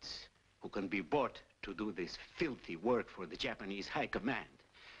degenerates who can be bought to do this filthy work for the Japanese High Command.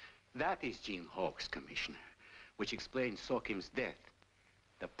 That is Gene Hawks, Commissioner, which explains Sokim's death.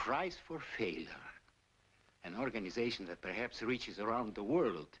 The price for failure. An organization that perhaps reaches around the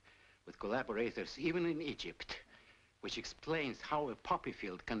world with collaborators even in Egypt, which explains how a poppy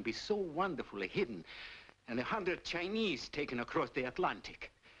field can be so wonderfully hidden and 100 Chinese taken across the Atlantic.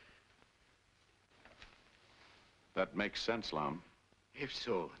 That makes sense, Lam. If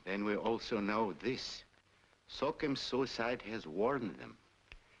so, then we also know this. Sokim's suicide has warned them.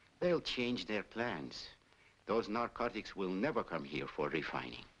 They'll change their plans. Those narcotics will never come here for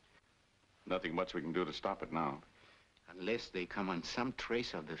refining. Nothing much we can do to stop it now. Unless they come on some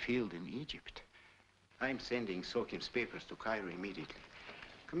trace of the field in Egypt. I'm sending Sokim's papers to Cairo immediately.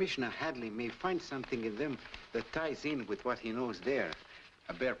 Commissioner Hadley may find something in them that ties in with what he knows there.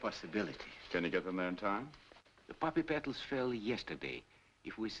 A bare possibility. Can you get them there in time? The poppy petals fell yesterday.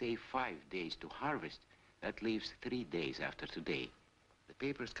 If we say 5 days to harvest, that leaves 3 days after today. The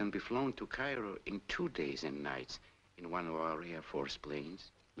papers can be flown to Cairo in 2 days and nights in one of our Air Force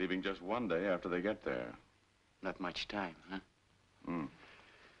planes. Leaving just 1 day after they get there. Not much time, huh? Hmm.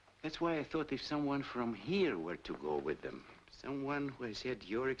 That's why I thought if someone from here were to go with them, someone who has had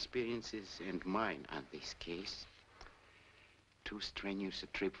your experiences and mine on this case. Too strenuous a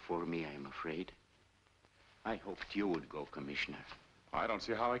trip for me, I'm afraid. I hoped you would go, Commissioner. I don't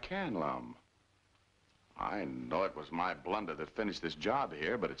see how I can, Lam. I know it was my blunder that finished this job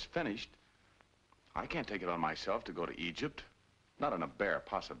here, but it's finished. I can't take it on myself to go to Egypt. Not on a bare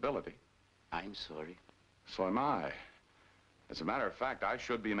possibility. I'm sorry. So am I. As a matter of fact, I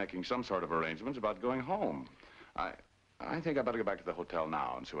should be making some sort of arrangements about going home. I think I better go back to the hotel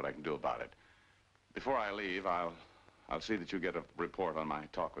now and see what I can do about it. Before I leave, I'll see that you get a report on my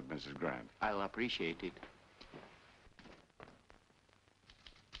talk with Mrs. Grant. I'll appreciate it.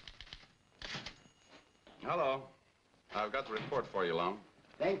 Hello. I've got the report for you, Lam.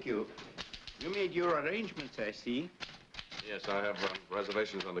 Thank you. You made your arrangements, I see. Yes, I have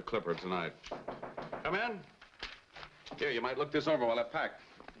reservations on the Clipper tonight. Come in. Here, you might look this over while I pack.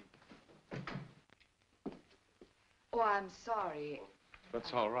 Oh, I'm sorry.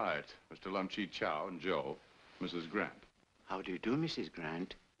 That's all right. Mr. Lam Chi Chow and Joe, Mrs. Grant. How do you do, Mrs.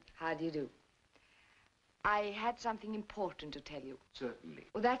 Grant? How do you do? I had something important to tell you. Certainly.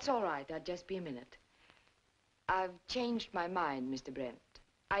 Well, that's all right. I'll just be a minute. I've changed my mind, Mr. Brent.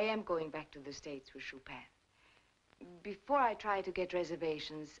 I am going back to the States with Chopin. Before I try to get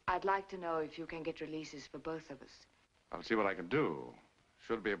reservations, I'd like to know if you can get releases for both of us. I'll see what I can do.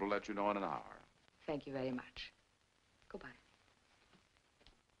 Should be able to let you know in an hour. Thank you very much. Goodbye.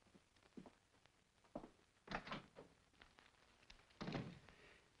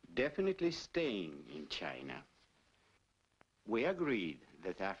 Definitely staying in China. We agreed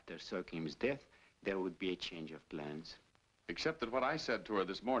that after Sokim's death, there would be a change of plans. Except that what I said to her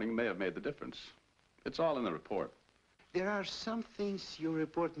this morning may have made the difference. It's all in the report. There are some things your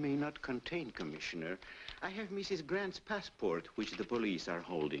report may not contain, Commissioner. I have Mrs. Grant's passport, which the police are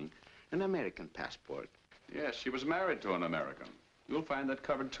holding. An American passport. Yes, she was married to an American. You'll find that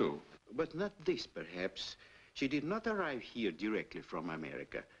covered, too. But not this, perhaps. She did not arrive here directly from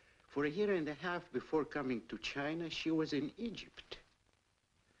America. For a year and a half before coming to China, she was in Egypt.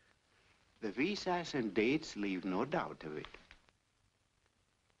 The visas and dates leave no doubt of it.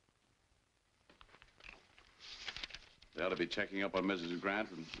 They ought to be checking up on Mrs. Grant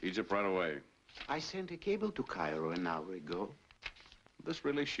in Egypt right away. I sent a cable to Cairo an hour ago. This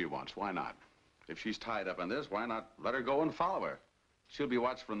release she wants, why not? If she's tied up in this, why not let her go and follow her? She'll be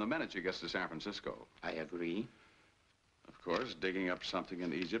watched from the minute she gets to San Francisco. I agree. Of course, digging up something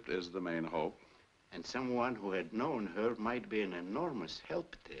in Egypt is the main hope. And someone who had known her might be an enormous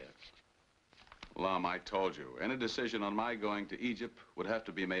help there. Lum, I told you, any decision on my going to Egypt would have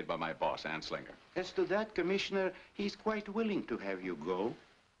to be made by my boss, Anslinger. As to that, Commissioner, he's quite willing to have you go.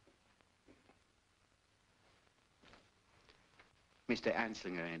 Mr.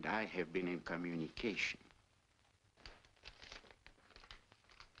 Anslinger and I have been in communication.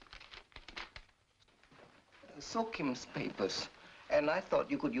 So Kim's papers, and I thought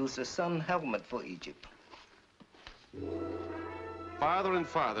you could use the sun helmet for Egypt. Farther and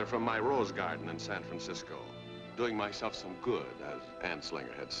farther from my rose garden in San Francisco, doing myself some good, as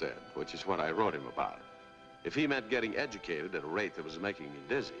Anslinger had said, which is what I wrote him about. If he meant getting educated at a rate that was making me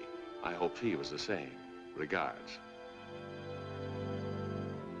dizzy, I hoped he was the same. Regards.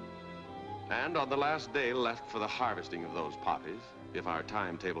 And on the last day left for the harvesting of those poppies, if our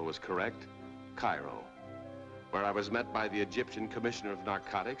timetable was correct, Cairo, where I was met by the Egyptian Commissioner of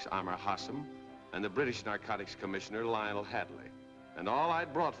Narcotics, Amr Hassam, and the British Narcotics Commissioner, Lionel Hadley. And all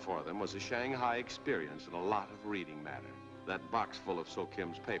I'd brought for them was a Shanghai experience and a lot of reading matter, that box full of So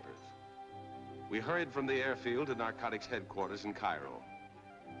Kim's papers. We hurried from the airfield to narcotics headquarters in Cairo.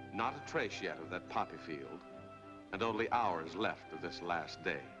 Not a trace yet of that poppy field, and only hours left of this last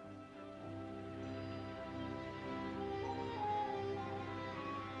day.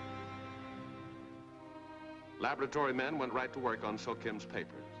 Laboratory men went right to work on So Kim's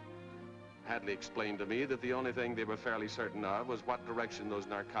papers. Hadley explained to me that the only thing they were fairly certain of was what direction those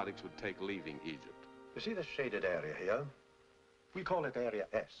narcotics would take leaving Egypt. You see this shaded area here? We call it Area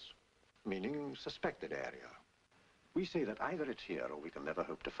S, meaning suspected area. We say that either it's here or we can never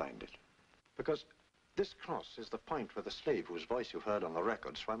hope to find it. Because this cross is the point where the slave whose voice you heard on the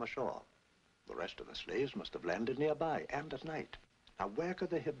record swam ashore. The rest of the slaves must have landed nearby and at night. Now, where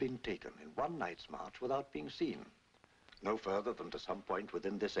could they have been taken in one night's march without being seen? No further than to some point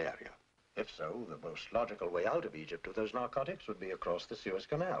within this area. If so, the most logical way out of Egypt with those narcotics would be across the Suez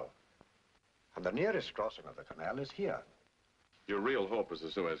Canal. And the nearest crossing of the canal is here. Your real hope is the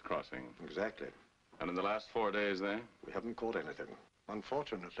Suez crossing. Exactly. And in the last 4 days there? We haven't caught anything.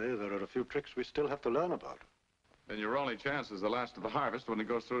 Unfortunately, there are a few tricks we still have to learn about. Then your only chance is the last of the harvest when it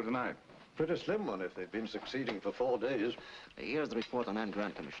goes through tonight. Pretty slim one if they've been succeeding for 4 days. Here's the report on Anne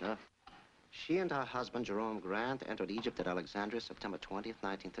Grant, Commissioner. She and her husband, Jerome Grant, entered Egypt at Alexandria September 20th,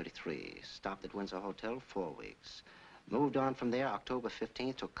 1933. Stopped at Windsor Hotel 4 weeks. Moved on from there October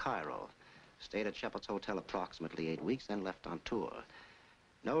 15th to Cairo. Stayed at Shepherd's Hotel approximately 8 weeks, then left on tour.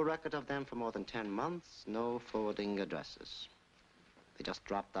 No record of them for more than 10 months, no forwarding addresses. They just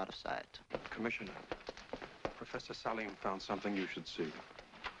dropped out of sight. Commissioner, Professor Salim found something you should see.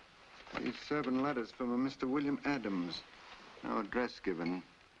 These servant letters from a Mr. William Adams. No address given.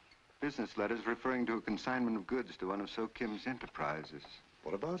 Business letters referring to a consignment of goods to one of So Kim's enterprises.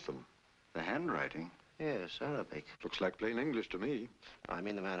 What about them? The handwriting. Yes, Arabic. Looks like plain English to me. I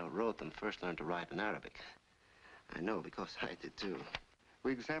mean, the man who wrote them first learned to write in Arabic. I know because I did too.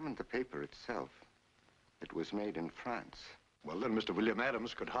 We examined the paper itself. It was made in France. Well, then Mr. William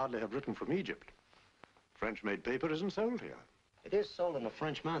Adams could hardly have written from Egypt. French-made paper isn't sold here. It is sold in the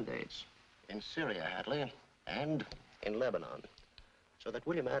French mandates. In Syria, Hadley, and in Lebanon. So that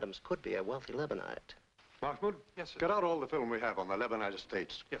William Adams could be a wealthy Lebanite. Mahmoud? Yes, sir. Get out all the film we have on the Lebanite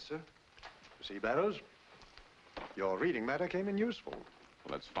estates. Yes, sir. You see, Barrows? Your reading matter came in useful.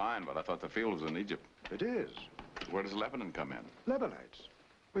 Well, that's fine, but I thought the field was in Egypt. It is. Where does Lebanon come in? Lebanites.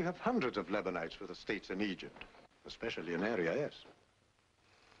 We have hundreds of Lebanites with estates in Egypt, especially in Area S.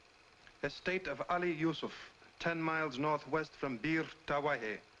 Estate of Ali Yusuf, 10 miles northwest from Bir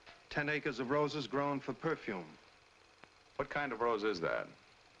Tawahe. 10 acres of roses grown for perfume. What kind of rose is that?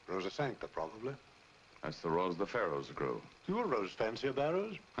 Rosa Sancta, probably. That's the rose the pharaohs grew. You're a rose fancier,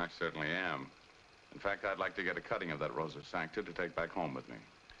 Barrows? I certainly am. In fact, I'd like to get a cutting of that Rosa Sancta to take back home with me.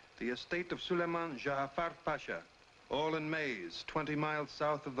 The estate of Suleiman Jafar Pasha, all in maize, 20 miles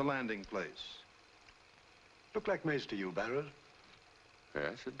south of the landing place. Look like maize to you, Barrows?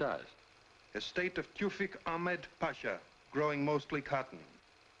 Yes, it does. Estate of Tufik Ahmed Pasha, growing mostly cotton.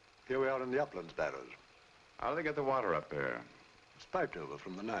 Here we are in the uplands, Barrows. How do they get the water up there? It's piped over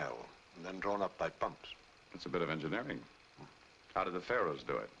from the Nile and then drawn up by pumps. It's a bit of engineering. How did the pharaohs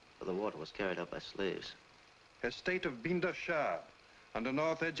do it? Well, the water was carried up by slaves. Estate of Binda Shah, on the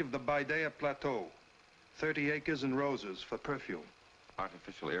north edge of the Baidea Plateau. 30 acres and roses for perfume.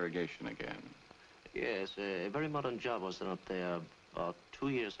 Artificial irrigation again. Yes, a very modern job was done up there about 2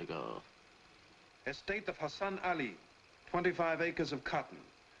 years ago. Estate of Hassan Ali, 25 acres of cotton.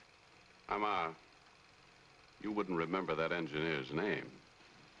 Amar, you wouldn't remember that engineer's name.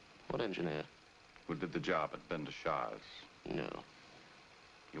 What engineer? Who did the job at Binda Shah's? No.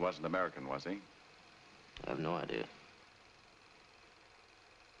 He wasn't American, was he? I have no idea.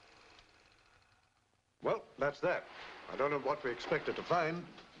 Well, that's that. I don't know what we expected to find.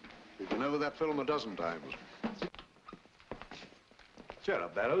 We've been over that film a dozen times. Cheer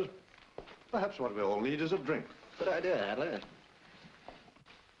up, Barrows. Perhaps what we all need is a drink. Good idea, Adler.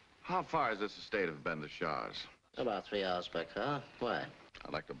 How far is this estate of Binda Shah's? About 3 hours by car. Why?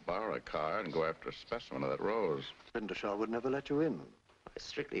 I'd like to borrow a car and go after a specimen of that rose. Binda Shah would never let you in. It's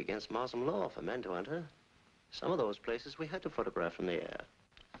strictly against Muslim law for men to enter. Some of those places we had to photograph from the air.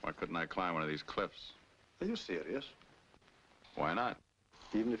 Why couldn't I climb one of these cliffs? Are you serious? Why not?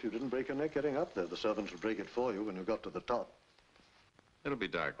 Even if you didn't break your neck getting up there, the servants would break it for you when you got to the top. It'll be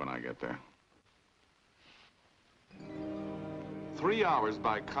dark when I get there. 3 hours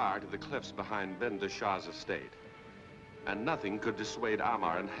by car to the cliffs behind Binda Shah's estate. And nothing could dissuade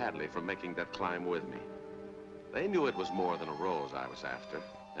Amar and Hadley from making that climb with me. They knew it was more than a rose I was after,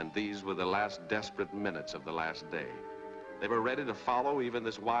 and these were the last desperate minutes of the last day. They were ready to follow even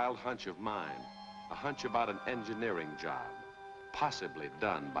this wild hunch of mine, a hunch about an engineering job, possibly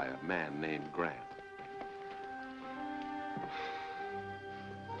done by a man named Grant.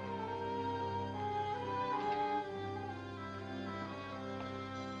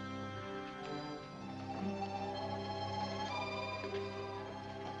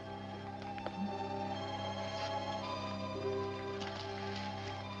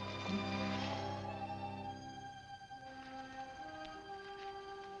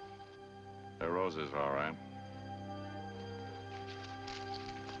 They're roses, all right.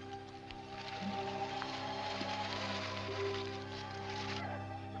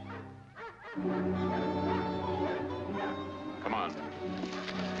 Come on.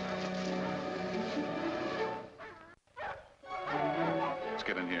 Let's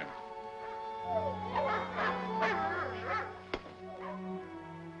get in here.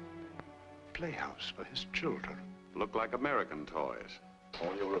 Playhouse for his children. Look like American toys.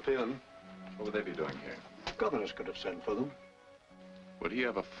 All European. What would they be doing here? Governors could have sent for them. Would he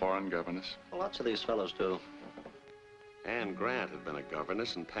have a foreign governess? Well, lots of these fellows do. Anne Grant had been a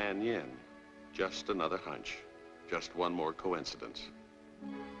governess in Pan Yin. Just another hunch. Just one more coincidence.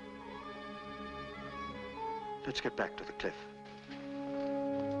 Let's get back to the cliff.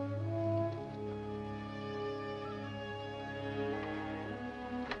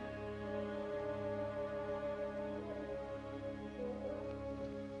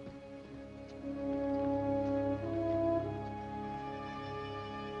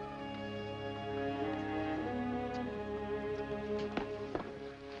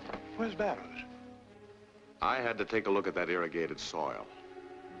 Where's Barrows? I had to take a look at that irrigated soil.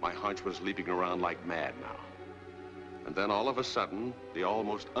 My hunch was leaping around like mad now. And then all of a sudden, the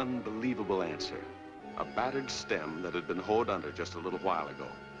almost unbelievable answer. A battered stem that had been hoed under just a little while ago.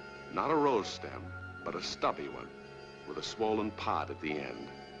 Not a rose stem, but a stubby one, with a swollen pod at the end,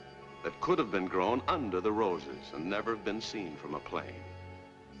 that could have been grown under the roses and never have been seen from a plane.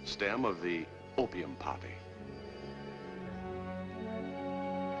 Stem of the opium poppy.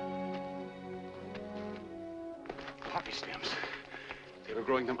 Poppy stems. They were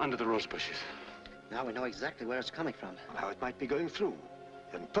growing them under the rose bushes. Now we know exactly where it's coming from. And how it might be going through.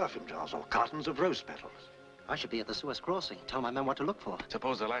 In perfume jars or cartons of rose petals. I should be at the Suez crossing. Tell my men what to look for.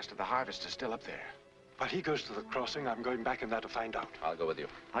 Suppose the last of the harvest is still up there. While he goes to the crossing, I'm going back in there to find out. I'll go with you.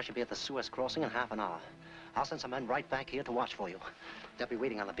 I should be at the Suez crossing in half an hour. I'll send some men right back here to watch for you. They'll be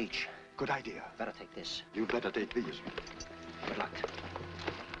waiting on the beach. Good idea. Better take this. You'd better take these. Good luck.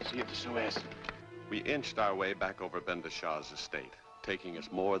 See you at the Suez. We inched our way back over Binda Shah's estate, taking us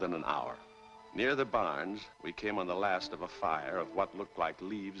more than an hour. Near the barns, we came on the last of a fire of what looked like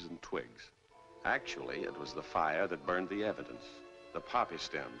leaves and twigs. Actually, it was the fire that burned the evidence, the poppy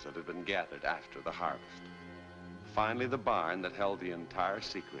stems that had been gathered after the harvest. Finally, the barn that held the entire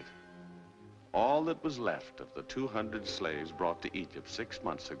secret. All that was left of the 200 slaves brought to Egypt 6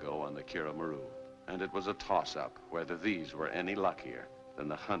 months ago on the Kira Maru, And it was a toss-up whether these were any luckier than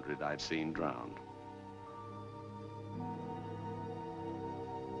the 100 I'd seen drowned.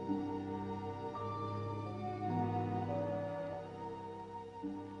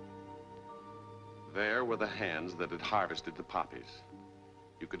 There were the hands that had harvested the poppies.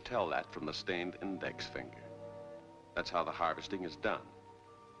 You could tell that from the stained index finger. That's how the harvesting is done.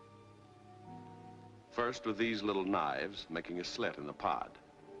 First, with these little knives, making a slit in the pod.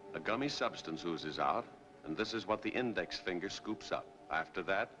 A gummy substance oozes out, and this is what the index finger scoops up. After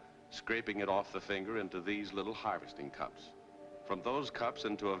that, scraping it off the finger into these little harvesting cups. From those cups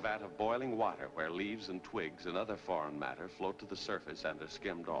into a vat of boiling water where leaves and twigs and other foreign matter float to the surface and are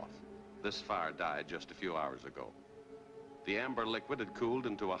skimmed off. This fire died just a few hours ago. The amber liquid had cooled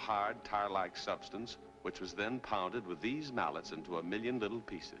into a hard, tar-like substance, which was then pounded with these mallets into a million little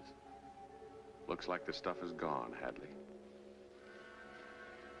pieces. Looks like the stuff is gone, Hadley.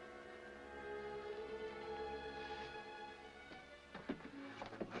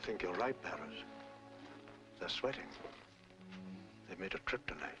 I think you're right, Barrows. They're sweating. They made a trip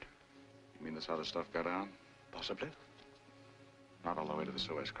tonight. You mean that's how the stuff got down? Possibly. Not all the way to the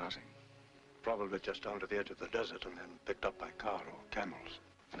Suez crossing. Probably just down to the edge of the desert and then picked up by car or camels.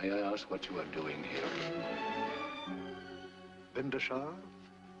 May I ask what you are doing here? Bindashar?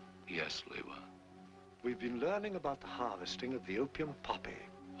 Yes, Lewa. We've been learning about the harvesting of the opium poppy.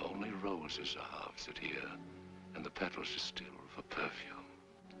 Only roses are harvested here, and the petals are still for perfume.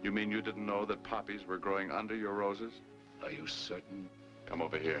 You mean you didn't know that poppies were growing under your roses? Are you certain? Come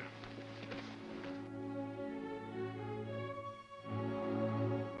over here.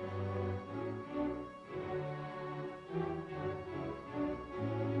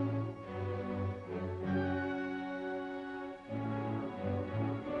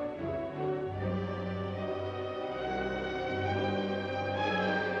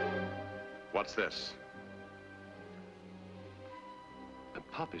 What's this? A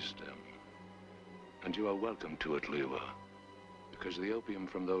poppy stem. And you are welcome to it, Lewa, because the opium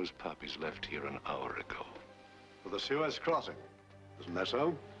from those poppies left here an hour ago. For the Suez crossing. Isn't that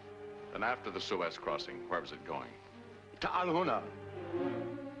so? And after the Suez crossing, where was it going? To Al-Huna.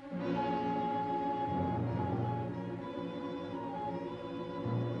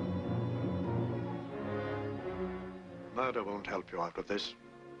 Murder won't help you out of this.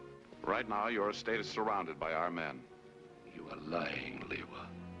 Right now, your estate is surrounded by our men. You are lying, Lewa.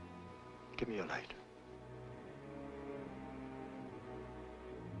 Give me your light.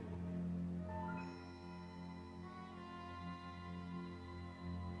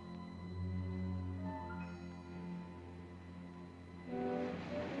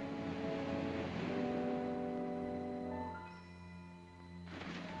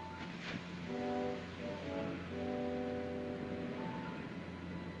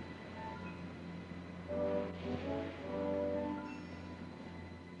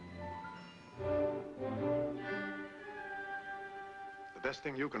 The best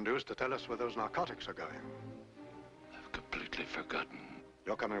thing you can do is to tell us where those narcotics are going. I've completely forgotten.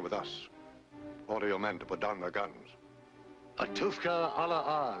 You're coming with us. Order your men to put down their guns. Atufka ala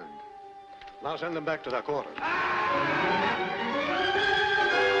ard. Now send them back to their quarters.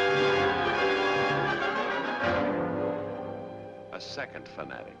 A second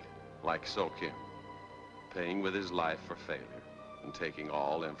fanatic, like So Kim, paying with his life for failure and taking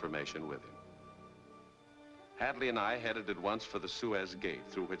all information with him. Hadley and I headed at once for the Suez Gate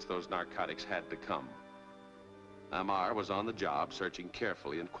through which those narcotics had to come. Amar was on the job, searching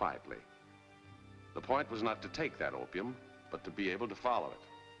carefully and quietly. The point was not to take that opium, but to be able to follow it.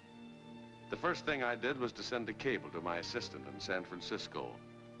 The first thing I did was to send a cable to my assistant in San Francisco,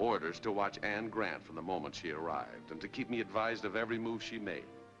 orders to watch Anne Grant from the moment she arrived, and to keep me advised of every move she made.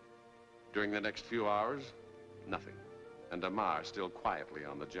 During the next few hours, nothing, and Amar still quietly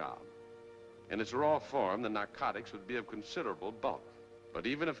on the job. In its raw form, the narcotics would be of considerable bulk. But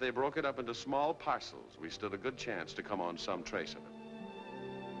even if they broke it up into small parcels, we stood a good chance to come on some trace of it.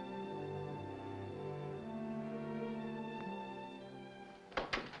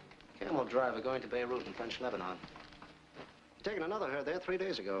 Camel driver going to Beirut in French Lebanon. Taking another herd there 3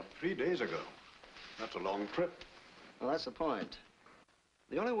 days ago. 3 days ago? That's a long trip. Well, that's the point.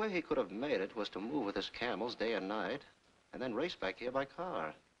 The only way he could have made it was to move with his camels day and night, and then race back here by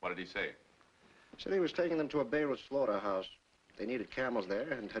car. What did he say? Said he was taking them to a Beirut slaughterhouse. They needed camels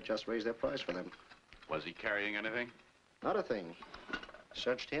there and had just raised their price for them. Was he carrying anything? Not a thing.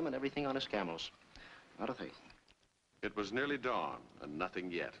 Searched him and everything on his camels. Not a thing. It was nearly dawn, and nothing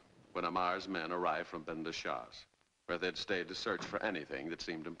yet, when Amar's men arrived from Bindashar's, where they'd stayed to search for anything that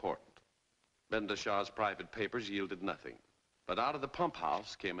seemed important. Bindashar's private papers yielded nothing, but out of the pump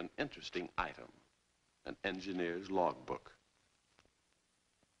house came an interesting item. an engineer's logbook.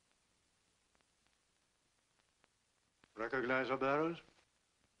 Recognize her, Barrows?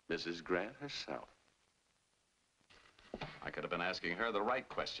 Mrs. Grant herself. I could have been asking her the right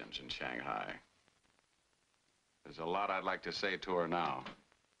questions in Shanghai. There's a lot I'd like to say to her now.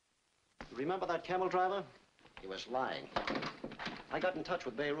 Remember that camel driver? He was lying. I got in touch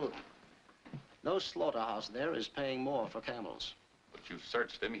with Beirut. No slaughterhouse there is paying more for camels. But you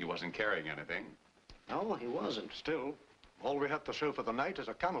searched him. He wasn't carrying anything. No, he wasn't. Still, all we have to show for the night is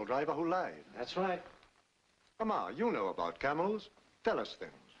a camel driver who lied. That's right. Mama, you know about camels. Tell us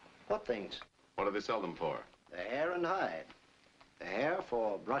things. What things? What do they sell them for? The hair and hide. The hair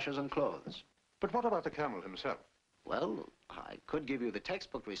for brushes and clothes. But what about the camel himself? Well, I could give you the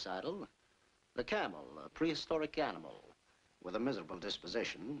textbook recital. The camel, a prehistoric animal with a miserable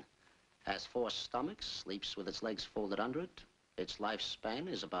disposition, has 4 stomachs, sleeps with its legs folded under it. Its lifespan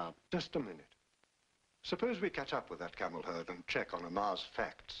is about... Just a minute. Suppose we catch up with that camel herd and check on Amar's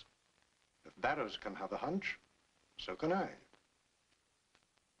facts. If Barrows can have a hunch, so can I.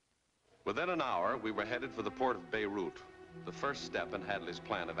 Within an hour, we were headed for the port of Beirut, the first step in Hadley's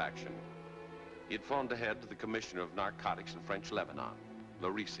plan of action. He'd phoned ahead to the Commissioner of Narcotics in French Lebanon,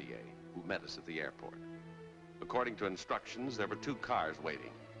 Lorisier, who met us at the airport. According to instructions, there were 2 cars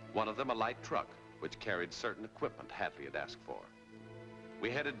waiting. One of them a light truck, which carried certain equipment Hadley had asked for.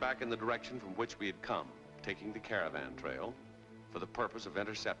 We headed back in the direction from which we had come, taking the caravan trail, for the purpose of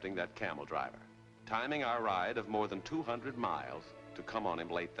intercepting that camel driver, timing our ride of more than 200 miles to come on him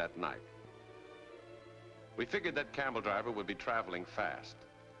late that night. We figured that camel driver would be traveling fast,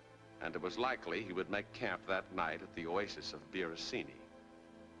 and it was likely he would make camp that night at the oasis of Birasini.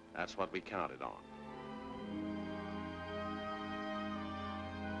 That's what we counted on.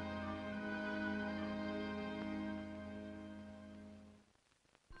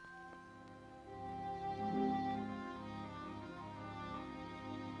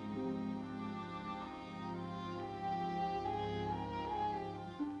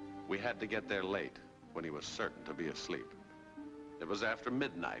 We had to get there late, when he was certain to be asleep. It was after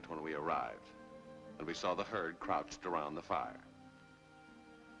midnight when we arrived, and we saw the herd crouched around the fire.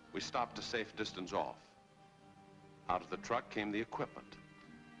 We stopped a safe distance off. Out of the truck came the equipment.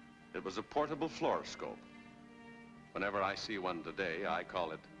 It was a portable fluoroscope. Whenever I see one today, I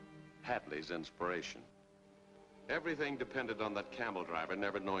call it Hadley's inspiration. Everything depended on that camel driver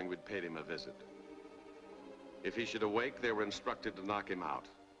never knowing we'd paid him a visit. If he should awake, they were instructed to knock him out,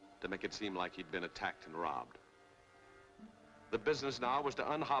 to make it seem like he'd been attacked and robbed. The business now was to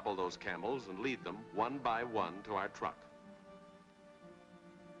unhobble those camels and lead them one by one to our truck.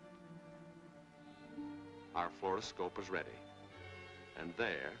 Our fluoroscope was ready. And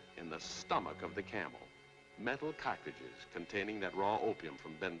there, in the stomach of the camel, metal cartridges containing that raw opium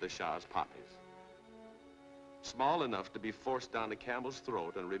from Ben Shah's poppies. Small enough to be forced down the camel's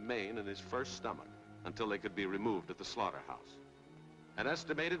throat and remain in his first stomach until they could be removed at the slaughterhouse. An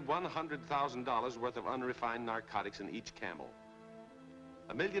estimated $100,000 worth of unrefined narcotics in each camel.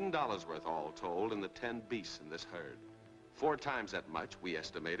 $1 million worth all told in the 10 beasts in this herd. 4 times that much, we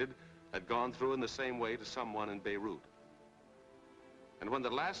estimated, had gone through in the same way to someone in Beirut. And when the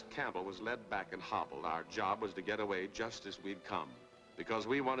last camel was led back and hobbled, our job was to get away just as we'd come, because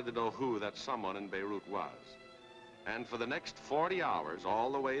we wanted to know who that someone in Beirut was. And for the next 40 hours,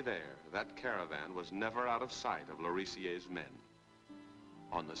 all the way there, that caravan was never out of sight of Lorisier's men.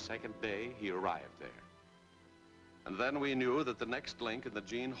 On the 2nd day, he arrived there. And then we knew that the next link in the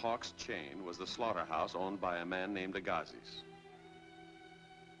Gene Hawk's chain was the slaughterhouse owned by a man named Agassiz.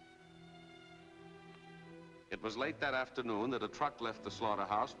 It was late that afternoon that a truck left the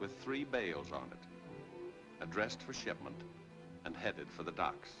slaughterhouse with 3 bales on it, addressed for shipment and headed for the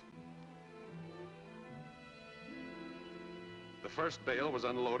docks. The first bale was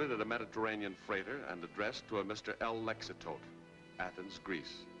unloaded at a Mediterranean freighter and addressed to a Mr. L. Lexitote, Athens,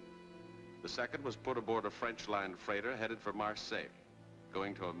 Greece. The second was put aboard a French-line freighter headed for Marseille,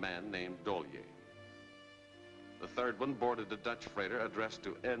 going to a man named Dollier. The third one boarded a Dutch freighter addressed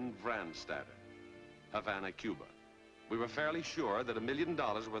to N. Vrandstatter, Havana, Cuba. We were fairly sure that $1 million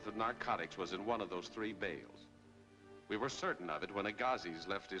worth of narcotics was in one of those 3 bales. We were certain of it when Agassiz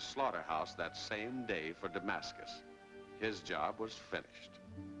left his slaughterhouse that same day for Damascus. His job was finished.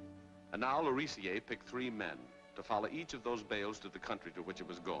 And now Lorisier picked 3 men to follow each of those bales to the country to which it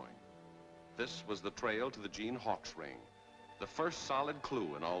was going. This was the trail to the Gene Hawk's ring, the first solid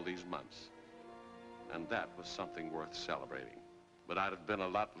clue in all these months. And that was something worth celebrating. But I'd have been a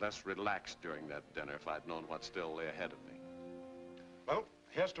lot less relaxed during that dinner if I'd known what still lay ahead of me. Well,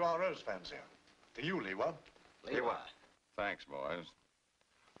 here's to our rose fancier. To you, Lewa. Lewa. Thanks, boys.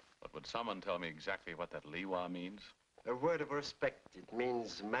 But would someone tell me exactly what that Liwa means? A word of respect. It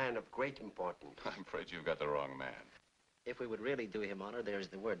means man of great importance. I'm afraid you've got the wrong man. If we would really do him honor, there's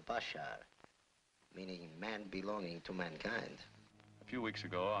the word Bashar, meaning man belonging to mankind. A few weeks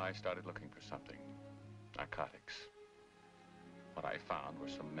ago, I started looking for something. Narcotics. What I found were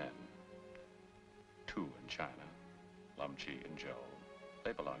some men. 2 in China, Lumchi and Joe.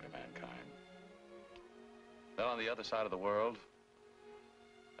 They belong to mankind. Then on the other side of the world,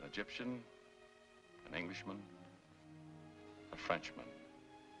 an Egyptian, an Englishman, a Frenchman.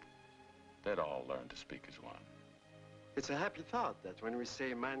 They'd all learn to speak as one. It's a happy thought that when we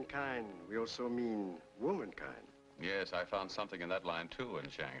say mankind, we also mean womankind. Yes, I found something in that line, too, in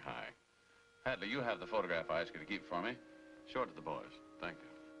Shanghai. Hadley, you have the photograph I asked you to keep for me. Show it to the boys. Thank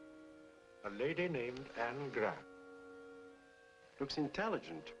you. A lady named Anne Grant. Looks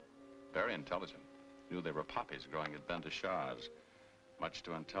intelligent. Very intelligent. Knew there were poppies growing at Bendashars. Much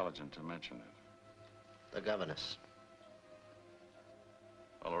too intelligent to mention it. The governess.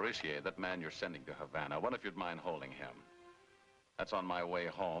 Well, Aurissier, that man you're sending to Havana, what if you'd mind holding him? That's on my way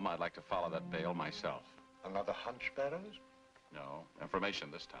home. I'd like to follow that bail myself. Another hunch, Barrows? No,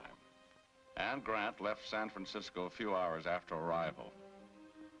 information this time. Anne Grant left San Francisco a few hours after arrival.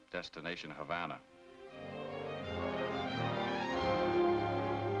 Destination Havana.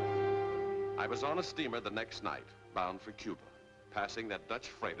 I was on a steamer the next night, bound for Cuba, passing that Dutch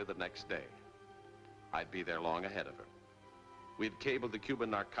freighter the next day. I'd be there long ahead of her. We'd cabled the Cuban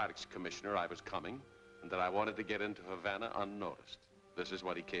Narcotics Commissioner I was coming, and that I wanted to get into Havana unnoticed. This is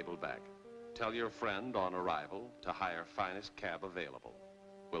what he cabled back. Tell your friend on arrival to hire finest cab available.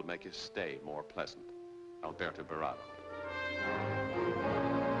 We'll make his stay more pleasant. Alberto Berardo.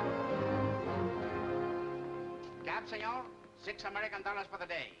 Cab, senor. $6 American for the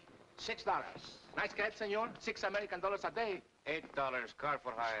day. $6. Nice cab, senor. $6 American a day. $8. Car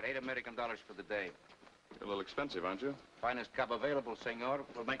for hire. $8 American for the day. You're a little expensive, aren't you? Finest cab available, senor.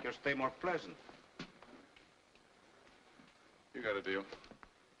 Will make your stay more pleasant. You got a deal.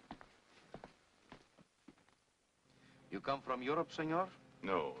 You come from Europe, senor?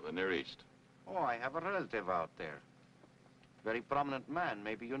 No, the Near East. Oh, I have a relative out there. Very prominent man.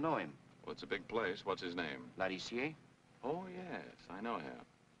 Maybe you know him. Well, it's a big place. What's his name? Larissier? Oh, yes, I know him.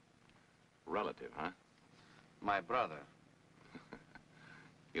 Relative, huh? My brother.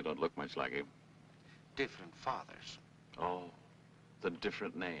 You don't look much like him. Different fathers. Oh, the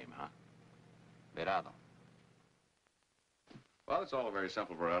different name, huh? Berardo. Well, it's all very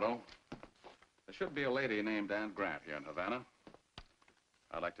simple, Berardo. There should be a lady named Anne Grant here in Havana.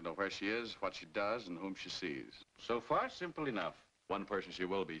 I'd like to know where she is, what she does, and whom she sees. So far, simple enough. One person she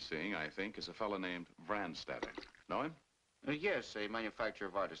will be seeing, I think, is a fellow named Vrandstatter. Know him? Yes, a manufacturer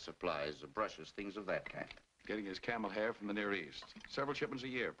of artist supplies, brushes, things of that kind. Getting his camel hair from the Near East. Several shipments a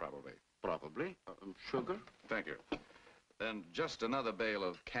year, probably. Probably. Sugar? Thank you. Then just another bale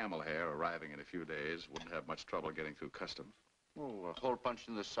of camel hair arriving in a few days. Wouldn't have much trouble getting through customs. Oh, a hole punched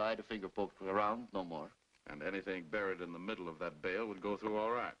in the side, a finger poked around, no more. And anything buried in the middle of that bale would go through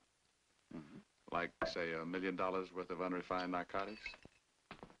all right. Mm-hmm. Like, say, $1 million worth of unrefined narcotics.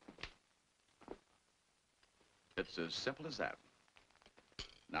 It's as simple as that.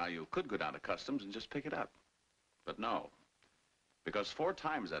 Now, you could go down to customs and just pick it up. But no, because 4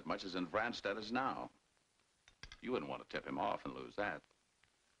 times that much is in Vrandstadter's now. You wouldn't want to tip him off and lose that.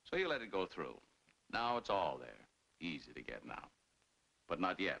 So you let it go through. Now it's all there. Easy to get now. But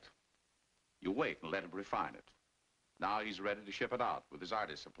not yet. You wait and let him refine it. Now he's ready to ship it out with his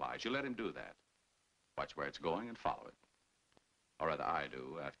artist supplies. You let him do that. Watch where it's going and follow it. Or rather, I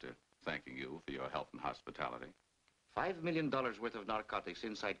do, after thanking you for your help and hospitality. $5 million worth of narcotics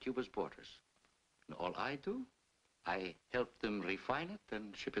inside Cuba's borders. And all I do, I help them refine it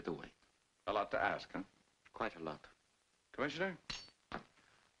and ship it away. A lot to ask, huh? Quite a lot. Commissioner,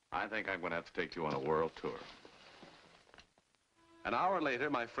 I think I'm going to have to take you on a world tour. An hour later,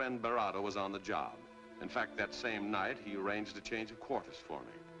 my friend Berardo was on the job. In fact, that same night, he arranged a change of quarters for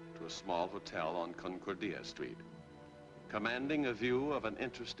me to a small hotel on Concordia Street, commanding a view of an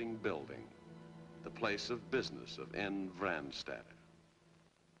interesting building, the place of business of N. Vrandstatter.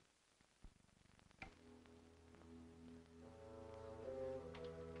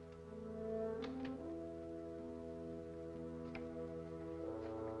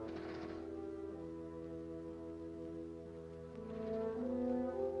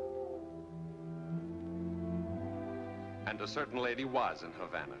 And a certain lady was in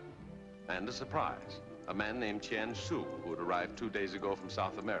Havana. And a surprise. A man named Chien Su, who had arrived 2 days ago from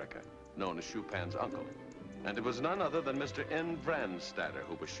South America, known as Chupin's uncle. And it was none other than Mr. N. Vrandstatter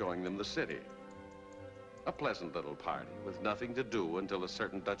who was showing them the city. A pleasant little party with nothing to do until a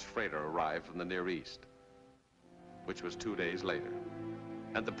certain Dutch freighter arrived from the Near East, which was 2 days later.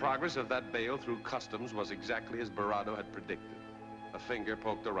 And the progress of that bale through customs was exactly as Barado had predicted. A finger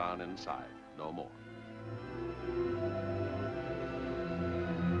poked around inside, no more.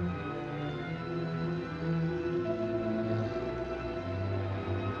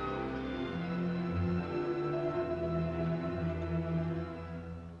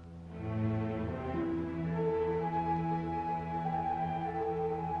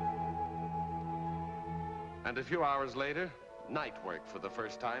 And a few hours later, night work for the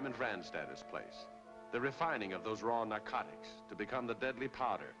first time in Randstad's place. The refining of those raw narcotics to become the deadly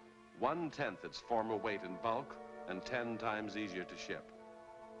powder, 1/10 its former weight in bulk and 10 times easier to ship.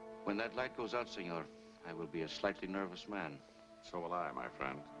 When that light goes out, senor, I will be a slightly nervous man. So will I, my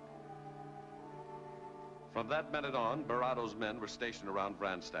friend. From that minute on, Barado's men were stationed around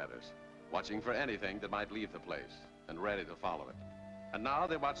Randstad's, watching for anything that might leave the place and ready to follow it. And now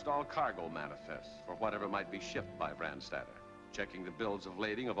they watched all cargo manifests for whatever might be shipped by Randstad's, checking the bills of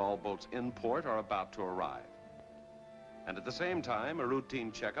lading of all boats in port or about to arrive. And at the same time, a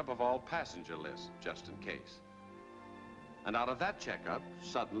routine checkup of all passenger lists, just in case. And out of that checkup,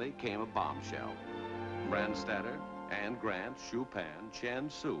 suddenly came a bombshell. Randstad, Anne Grant, Chupin, Chen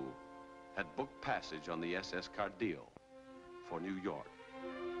Su had booked passage on the SS Cardeal for New York.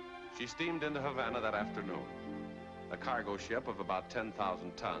 She steamed into Havana that afternoon, a cargo ship of about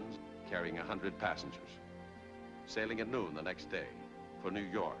 10,000 tons, carrying 100 passengers, sailing at noon the next day for New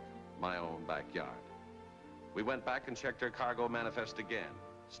York, my own backyard. We went back and checked her cargo manifest again.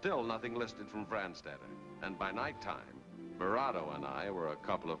 Still nothing listed from Randstad. And by nighttime, Barado and I were a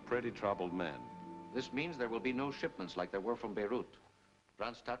couple of pretty troubled men. This means there will be no shipments like there were from Beirut.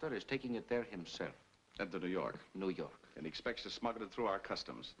 Randstad is taking it there himself. And to New York. New York. And he expects to smuggle it through our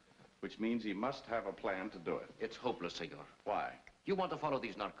customs, which means he must have a plan to do it. It's hopeless, senor. Why? You want to follow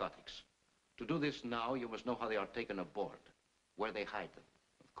these narcotics. To do this now, you must know how they are taken aboard, where they hide them.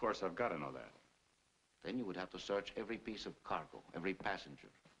 Of course, I've got to know that. Then you would have to search every piece of cargo, every passenger,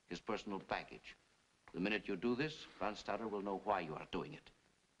 his personal baggage. The minute you do this, Randstad will know why you are doing it.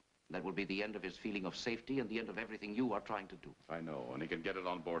 That will be the end of his feeling of safety and the end of everything you are trying to do. I know, and he can get it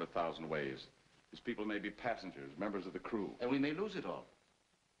on board 1,000 ways. His people may be passengers, members of the crew. And we may lose it all.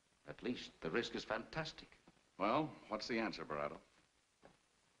 At least, the risk is fantastic. Well, what's the answer, Barado?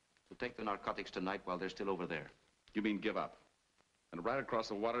 To take the narcotics tonight while they're still over there. You mean give up? And right across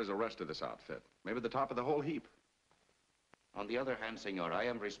the water is the rest of this outfit. Maybe the top of the whole heap. On the other hand, senor, I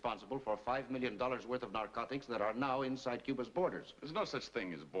am responsible for $5 million worth of narcotics that are now inside Cuba's borders. There's no such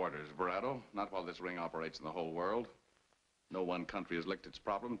thing as borders, Barado. Not while this ring operates in the whole world. No one country has licked its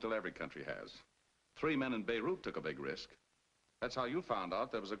problem until every country has. 3 men in Beirut took a big risk. That's how you found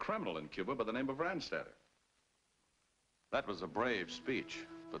out there was a criminal in Cuba by the name of Randstad. That was a brave speech,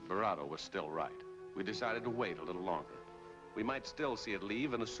 but Barado was still right. We decided to wait a little longer. We might still see it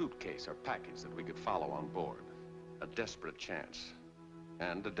leave in a suitcase or package that we could follow on board. A desperate chance,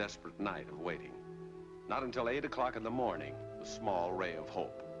 and a desperate night of waiting. Not until 8 o'clock in the morning, the small ray of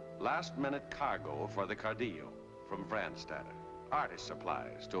hope. Last-minute cargo for the Cardeal from Randstad. Artist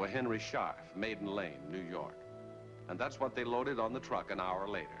supplies to a Henry Scharf, Maiden Lane, New York. And that's what they loaded on the truck an hour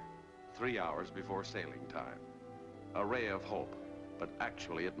later, 3 hours before sailing time. A ray of hope, but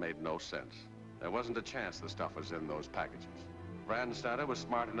actually it made no sense. There wasn't a chance the stuff was in those packages. Randstad was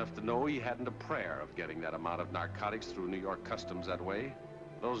smart enough to know he hadn't a prayer of getting that amount of narcotics through New York customs that way.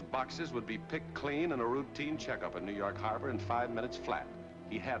 Those boxes would be picked clean in a routine checkup in New York Harbor in 5 minutes flat.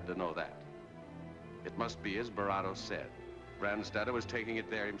 He had to know that. It must be as Barado said. Randstad was taking it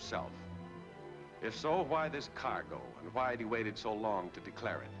there himself. If so, why this cargo, and why had he waited so long to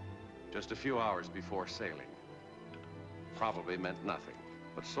declare it? Just a few hours before sailing. Probably meant nothing,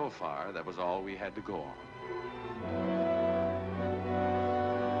 but so far, that was all we had to go on.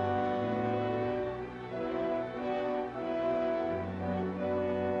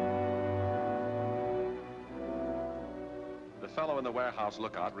 The fellow in the warehouse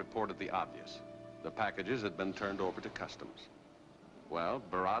lookout reported the obvious. The packages had been turned over to customs. Well,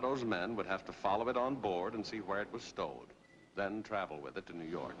 Barado's men would have to follow it on board and see where it was stowed, then travel with it to New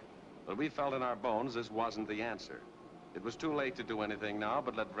York. But we felt in our bones this wasn't the answer. It was too late to do anything now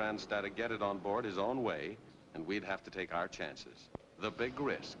but let Randstad get it on board his own way, and we'd have to take our chances. The big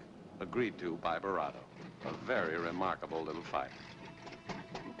risk, agreed to by Barado. A very remarkable little fight.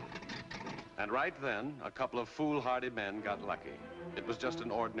 And right then, a couple of foolhardy men got lucky. It was just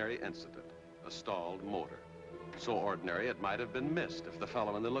an ordinary incident, a stalled motor. So ordinary it might have been missed if the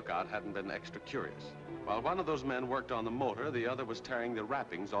fellow in the lookout hadn't been extra curious. While one of those men worked on the motor, the other was tearing the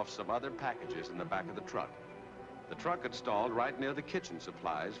wrappings off some other packages in the back of the truck. The truck had stalled right near the kitchen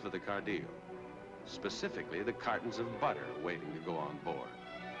supplies for the Cardillo. Specifically, the cartons of butter waiting to go on board.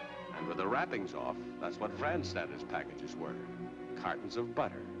 And with the wrappings off, that's what Franstadter's packages were. Cartons of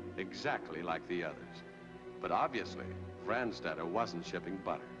butter, exactly like the others. But obviously, Franstadter wasn't shipping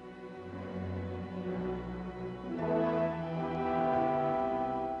butter.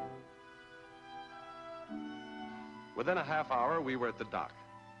 Within a half hour, we were at the dock.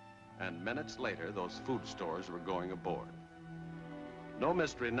 And minutes later, those food stores were going aboard. No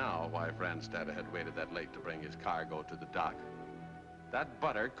mystery now why Franstadter had waited that late to bring his cargo to the dock. That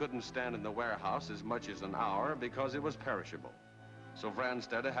butter couldn't stand in the warehouse as much as an hour because it was perishable. So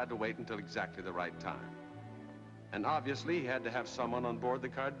Franstadter had to wait until exactly the right time. And obviously, he had to have someone on board the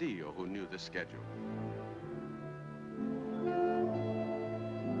Cardillo who knew the schedule.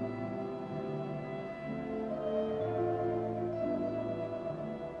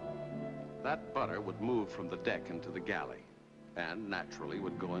 That butter would move from the deck into the galley, and naturally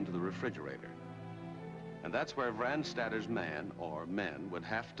would go into the refrigerator. And that's where Franstadter's man, or men, would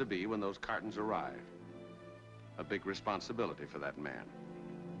have to be when those cartons arrived. A big responsibility for that man,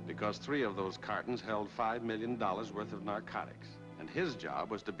 because 3 of those cartons held $5 million worth of narcotics, and his job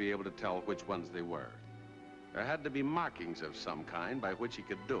was to be able to tell which ones they were. There had to be markings of some kind by which he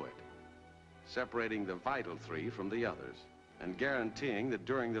could do it, separating the vital 3 from the others, and guaranteeing that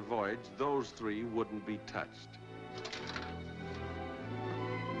during the voyage, those 3 wouldn't be touched.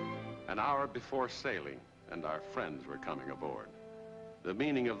 An hour before sailing, and our friends were coming aboard. The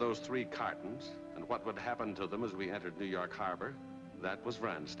meaning of those 3 cartons, and what would happen to them as we entered New York Harbor, that was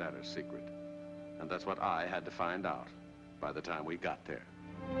Franstadter's secret. And that's what I had to find out by the time we got there.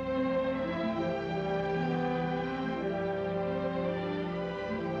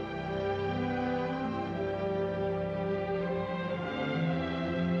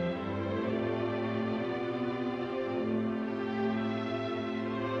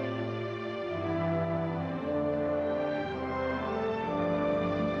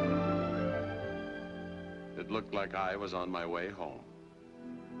 It looked like I was on my way home.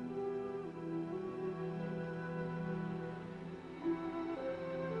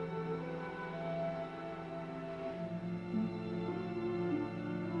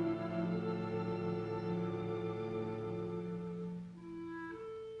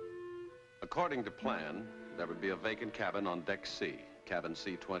 According to plan, there would be a vacant cabin on deck C, cabin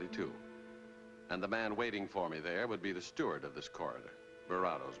C-22. And the man waiting for me there would be the steward of this corridor,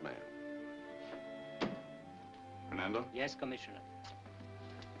 Verado's man. Fernando? Yes, Commissioner.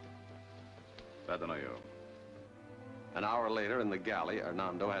 Badenoyo. An hour later in the galley,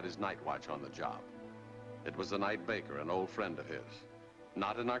 Hernando had his night watch on the job. It was the night baker, an old friend of his.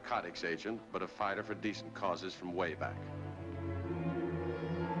 Not a narcotics agent, but a fighter for decent causes from way back.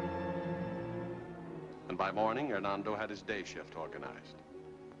 And by morning, Hernando had his day shift organized.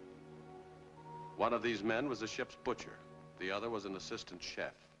 One of these men was the ship's butcher. The other was an assistant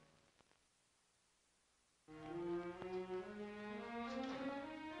chef.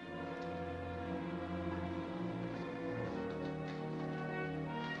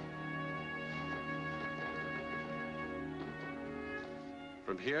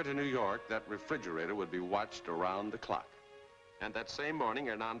 From here to New York, that refrigerator would be watched around the clock. And that same morning,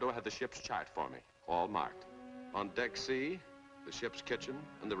 Hernando had the ship's chart for me, all marked. On deck C, the ship's kitchen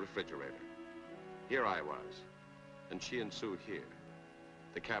and the refrigerator. Here I was, and she and Sue here.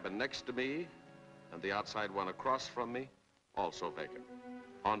 The cabin next to me, and the outside one across from me, also vacant.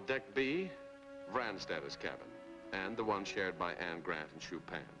 On deck B, Franstadter's cabin, and the one shared by Anne Grant and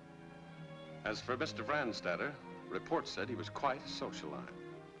Chupin. As for Mr. Franstadter, reports said he was quite a socialite.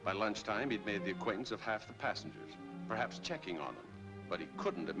 By lunchtime, he'd made the acquaintance of half the passengers, perhaps checking on them, but he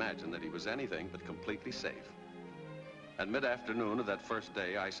couldn't imagine that he was anything but completely safe. At mid-afternoon of that first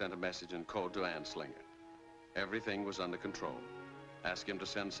day, I sent a message in code to Anslinger. Everything was under control. Ask him to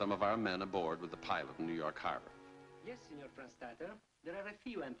send some of our men aboard with the pilot in New York Harbor. Yes, Senor Franstadter. There are a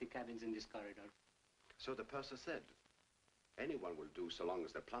few empty cabins in this corridor. So the purser said. Anyone will do so long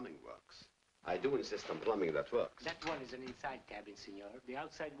as the plumbing works. I do insist on plumbing that works. That one is an inside cabin, Senor. The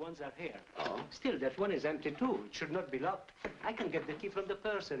outside ones are here. Oh? Still, that one is empty too. It should not be locked. I can get the key from the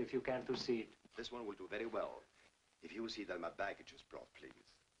purser if you care to see it. This one will do very well. If you see that my baggage is brought, please.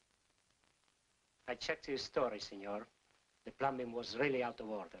 I checked his story, Senor. The plumbing was really out of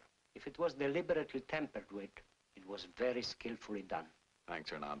order. If it was deliberately tampered with, it was very skillfully done. Thanks,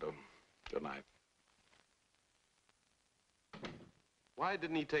 Hernando. Good night. Why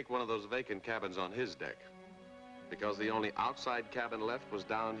didn't he take one of those vacant cabins on his deck? Because the only outside cabin left was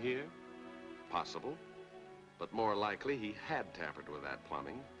down here? Possible. But more likely, he had tampered with that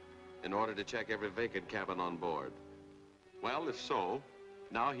plumbing in order to check every vacant cabin on board. Well, if so,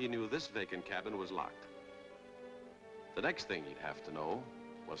 now he knew this vacant cabin was locked. The next thing he'd have to know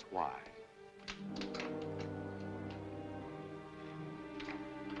was why.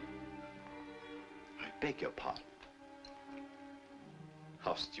 I beg your pardon.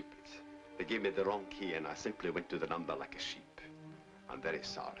 How stupid. They gave me the wrong key and I simply went to the number like a sheep. I'm very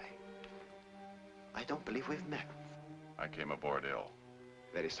sorry. I don't believe we've met. I came aboard ill.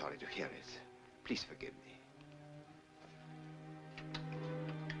 Very sorry to hear it. Please forgive me.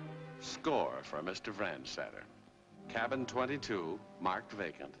 Score for Mr. Vrandstatter. Cabin 22, marked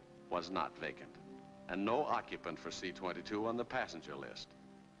vacant, was not vacant. And no occupant for C-22 on the passenger list.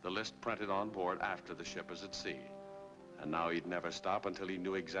 The list printed on board after the ship was at sea. And now he'd never stop until he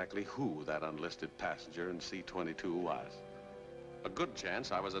knew exactly who that unlisted passenger in C-22 was. A good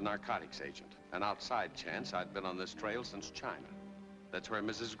chance I was a narcotics agent. An outside chance I'd been on this trail since China. That's where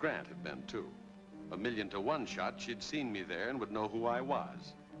Mrs. Grant had been, too. 1,000,000 to 1 shot she'd seen me there and would know who I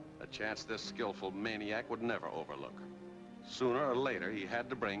was. A chance this skillful maniac would never overlook. Sooner or later, he had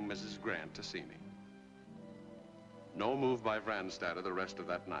to bring Mrs. Grant to see me. No move by Vrandstatter the rest of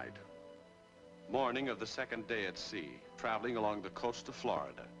that night. Morning of the second day at sea, traveling along the coast of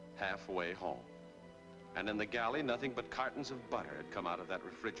Florida, halfway home. And in the galley, nothing but cartons of butter had come out of that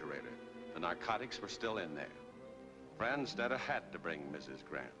refrigerator. The narcotics were still in there. Vrandstatter had to bring Mrs.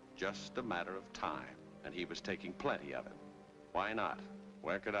 Grant. Just a matter of time. And he was taking plenty of it. Why not?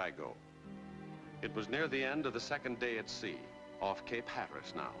 Where could I go? It was near the end of the second day at sea, off Cape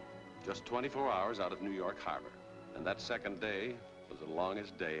Hatteras now. Just 24 hours out of New York Harbor. And that second day was the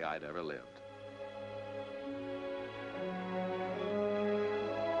longest day I'd ever lived.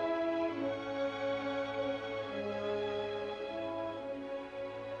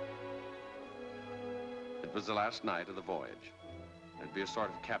 It was the last night of the voyage. There'd be a sort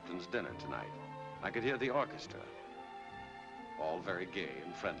of captain's dinner tonight. I could hear the orchestra, all very gay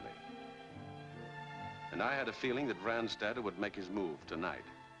and friendly. And I had a feeling that Vrandstatter would make his move tonight.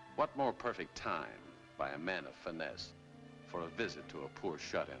 What more perfect time, by a man of finesse, for a visit to a poor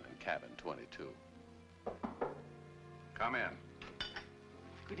shut-in in cabin 22. Come in.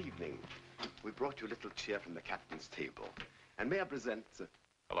 Good evening. We brought you a little chair from the captain's table. And may I present...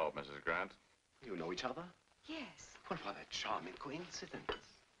 Hello, Mrs. Grant. You know each other? Yes. Well, what a charming coincidence.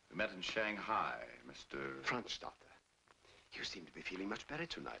 We met in Shanghai, Mr... Vrandstatter. You seem to be feeling much better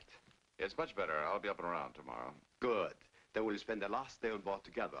tonight. It's much better. I'll be up and around tomorrow. Good. Then we'll spend the last day on board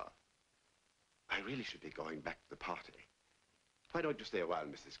together. I really should be going back to the party. Why don't you stay a while,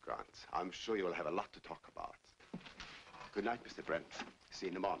 Mrs. Grant? I'm sure you'll have a lot to talk about. Good night, Mr. Brent. See you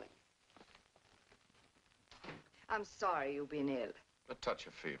in the morning. I'm sorry you've been ill. A touch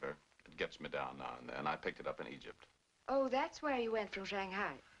of fever. It gets me down now and then. I picked it up in Egypt. Oh, that's where you went from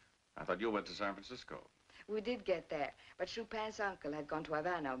Shanghai. I thought you went to San Francisco. We did get there, but Chupin's uncle had gone to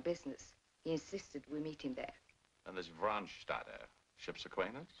Havana on business. He insisted we meet him there. And this Vrandstatter, ship's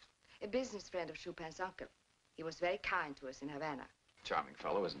acquaintance? A business friend of Chupin's uncle. He was very kind to us in Havana. Charming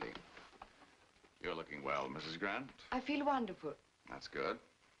fellow, isn't he? You're looking well, Mrs. Grant. I feel wonderful. That's good.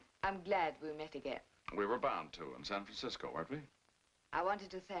 I'm glad we met again. We were bound to in San Francisco, weren't we? I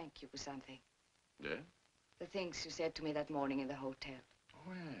wanted to thank you for something. Yeah? The things you said to me that morning in the hotel.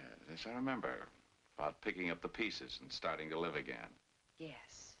 Oh, yes, I remember. About picking up the pieces and starting to live again.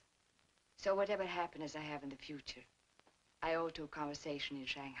 Yes. So whatever happiness I have in the future, I owe to a conversation in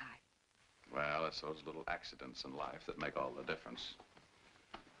Shanghai. Well, it's those little accidents in life that make all the difference.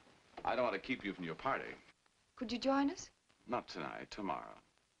 I don't want to keep you from your party. Could you join us? Not tonight, tomorrow.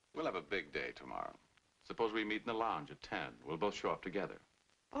 We'll have a big day tomorrow. Suppose we meet in the lounge at 10. We'll both show up together.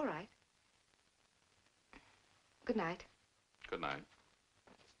 All right. Good night. Good night.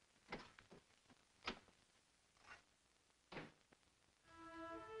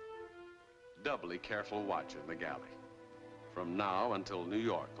 Doubly careful watch in the galley. From now until New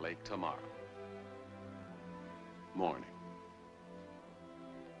York late tomorrow. Morning.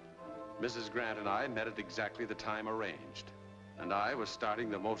 Mrs. Grant and I met at exactly the time arranged. And I was starting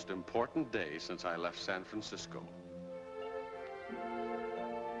the most important day since I left San Francisco.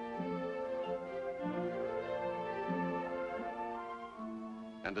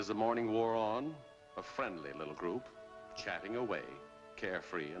 And as the morning wore on, a friendly little group, chatting away,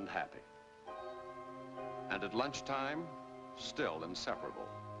 carefree and happy. And at lunchtime, still inseparable.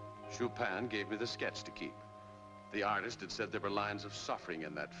 Chupin gave me the sketch to keep. The artist had said there were lines of suffering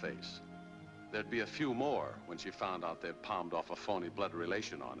in that face. There'd be a few more when she found out they'd palmed off a phony blood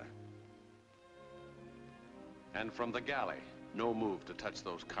relation on her. And from the galley, no move to touch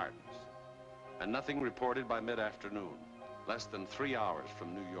those cartons. And nothing reported by mid-afternoon, less than 3 hours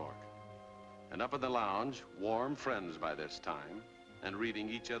from New York. And up in the lounge, warm friends by this time, and reading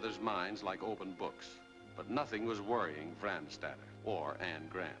each other's minds like open books. But nothing was worrying Vrandstatter or Anne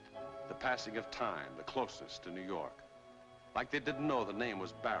Grant. The passing of time, the closeness to New York. Like they didn't know the name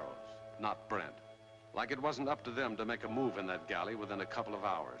was Barrows, not Brent. Like it wasn't up to them to make a move in that galley within a couple of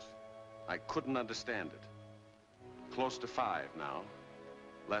hours. I couldn't understand it. Close to 5 now.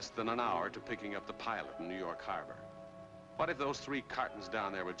 Less than an hour to picking up the pilot in New York Harbor. What if those 3 cartons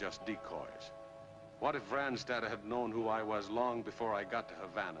down there were just decoys? What if Vrandstatter had known who I was long before I got to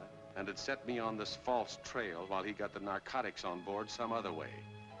Havana and had set me on this false trail while he got the narcotics on board some other way?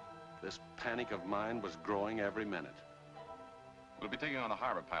 This panic of mine was growing every minute. We'll be taking on a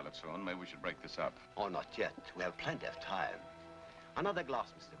harbor pilot soon. Maybe we should break this up. Oh, not yet. We have plenty of time. Another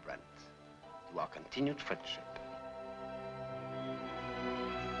glass, Mr. Brent, to our continued friendship.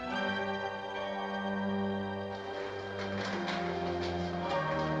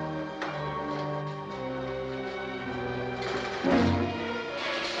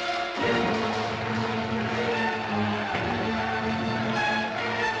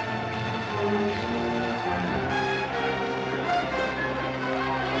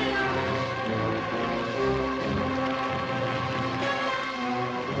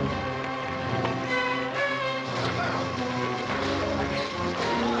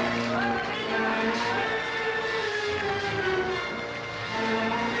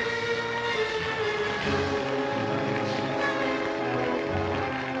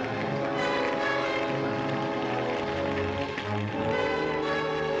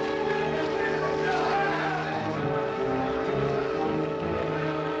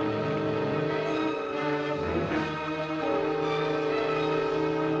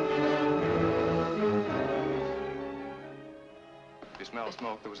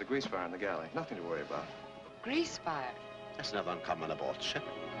 Smoke, there was a grease fire in the galley. Nothing to worry about. Grease fire? That's not uncommon aboard ship.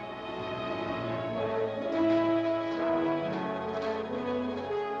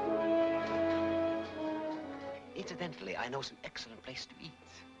 Incidentally, I know some excellent place to eat.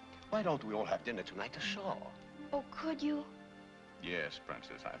 Why don't we all have dinner tonight ashore? Oh, could you? Yes,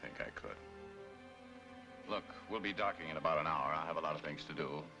 Princess, I think I could. Look, we'll be docking in about an hour. I have a lot of things to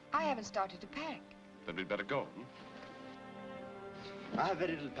do. I haven't started to pack. Then we'd better go, hmm? I have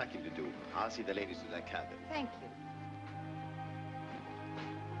very little packing to do. I'll see the ladies to their cabin. Thank you.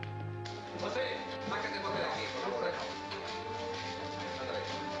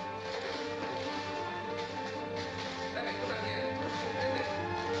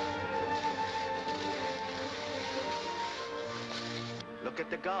 Look at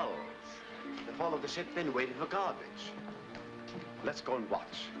the gulls. They follow the ship in waiting for garbage. Let's go and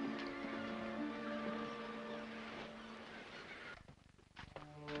watch.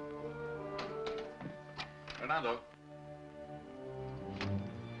 Fernando.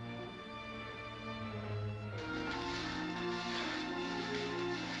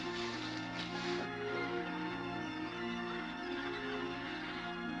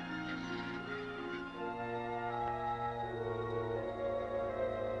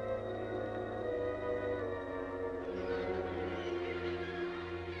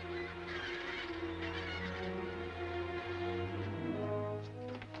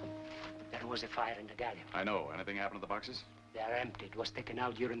 There was a fire in the galley. I know. Anything happened to the boxes? They are empty. It was taken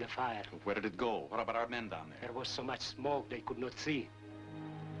out during the fire. Where did it go? What about our men down there? There was so much smoke they could not see.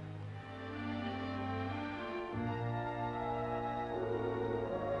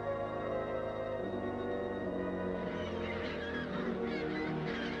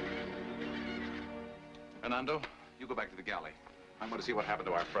 Fernando, you go back to the galley. I'm going to see what happened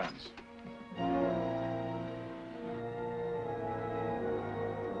to our friends.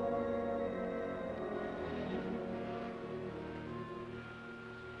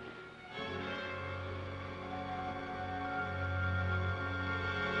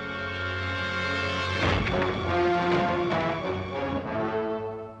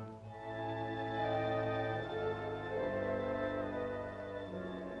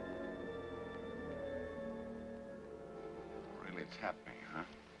 Tapped me, huh?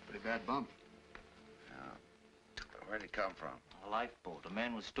 Pretty bad bump. Yeah. Where'd it come from? A lifeboat. A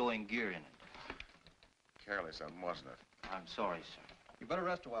man was stowing gear in it. Careless of him, wasn't it? I'm sorry, sir. You better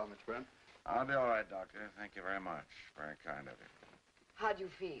rest a while, Mr. Brent. I'll be all right, Doctor. Thank you very much. Very kind of you. How do you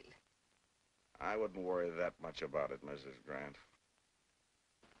feel? I wouldn't worry that much about it, Mrs. Grant.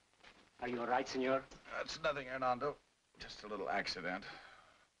 Are you all right, senor? That's nothing, Hernando. Just a little accident.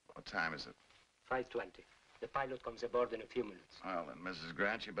 What time is it? 5:20. The pilot comes aboard in a few minutes. Well, then, Mrs.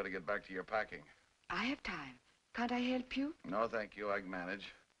 Grant, you better get back to your packing. I have time. Can't I help you? No, thank you. I can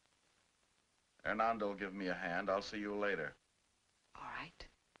manage. Hernando will give me a hand. I'll see you later. All right.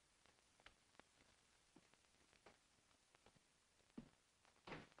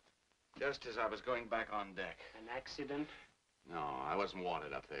 Just as I was going back on deck. An accident? No, I wasn't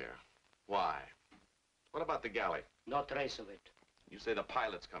wanted up there. Why? What about the galley? No trace of it. You say the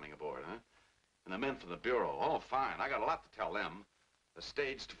pilot's coming aboard, huh? And the men from the Bureau. Oh, fine. I got a lot to tell them. The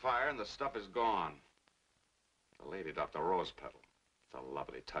staged fire and the stuff is gone. The lady dropped a rose petal. It's a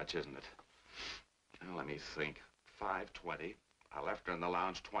lovely touch, isn't it? Now, let me think. 5:20. I left her in the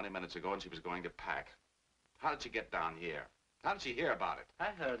lounge 20 minutes ago and she was going to pack. How did she get down here? How did she hear about it? I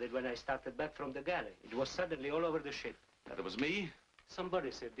heard it when I started back from the galley. It was suddenly all over the ship. That it was me?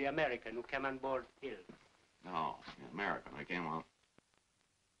 Somebody said the American who came on board ill. No, the American. I came on.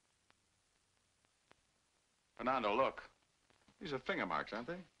 Fernando, look. These are finger marks, aren't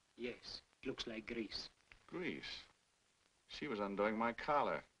they? Yes, it looks like grease. Grease? She was undoing my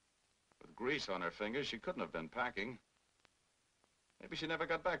collar. With grease on her fingers, she couldn't have been packing. Maybe she never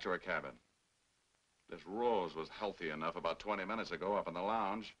got back to her cabin. This Rose was healthy enough about 20 minutes ago up in the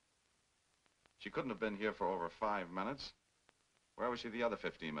lounge. She couldn't have been here for over 5 minutes. Where was she the other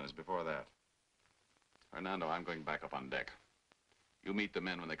 15 minutes before that? Hernando, I'm going back up on deck. You meet the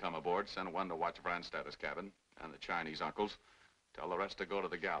men when they come aboard. Send one to watch Brandstadter's cabin and the Chinese uncles. Tell the rest to go to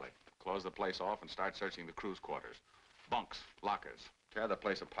the galley. Close the place off and start searching the crew's quarters. Bunks, lockers. Tear the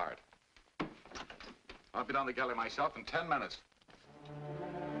place apart. I'll be down the galley myself in 10 minutes.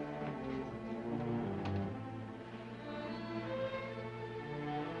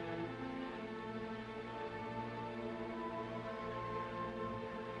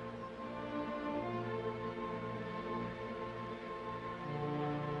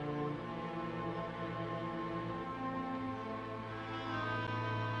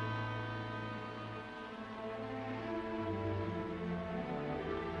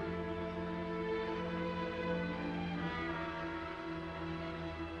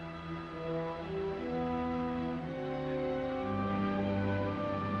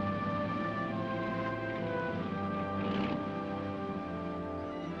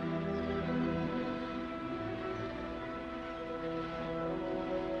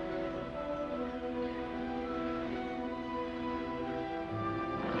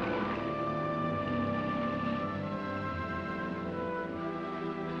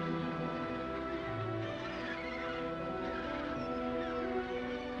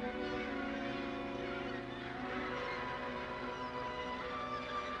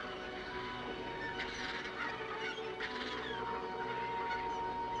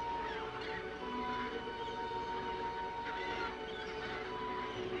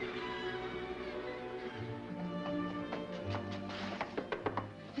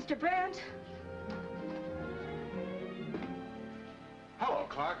 Mr. Brandt? Hello,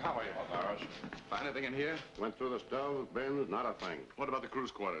 Clark. How are you? Barrows. Find anything in here? Went through the stove, bins, not a thing. What about the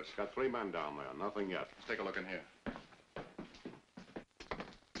crew's quarters? Got 3 men down there, nothing yet. Let's take a look in here.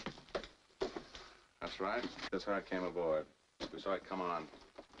 That's right. That's how it came aboard. We saw it come on.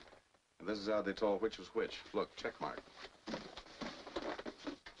 And this is how they told which was which. Look, check mark.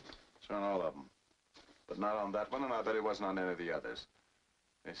 It's on all of them. But not on that one, and I bet it wasn't on any of the others.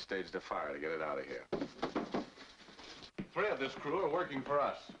 They staged a fire to get it out of here. 3 of this crew are working for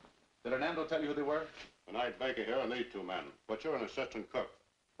us. Did Hernando tell you who they were? The night baker here will need 2 men, but you're an assistant cook.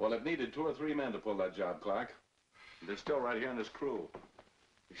 Well, it needed 2 or 3 men to pull that job, Clark. They're still right here in this crew.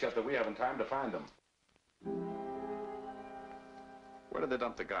 Except that we haven't time to find them. Where did they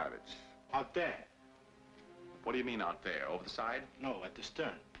dump the garbage? Out there. What do you mean out there? Over the side? No, at the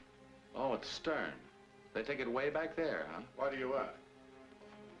stern. Oh, at the stern. They take it way back there, huh? Why do you ask?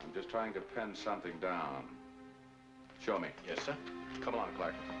 I'm just trying to pin something down. Show me. Yes, sir. Come along,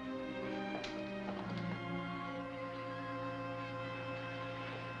 Clark.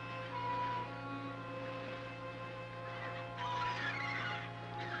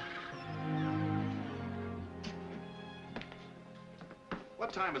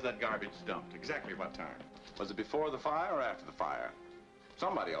 What time was that garbage dumped? Exactly what time? Was it before the fire or after the fire?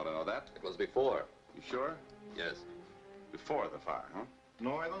 Somebody ought to know that. It was before. You sure? Yes. Before the fire, huh?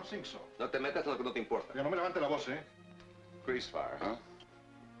 No, I don't think so. No te metas en lo que no te importa. Que no me levante la voz, eh? Grease fire, huh?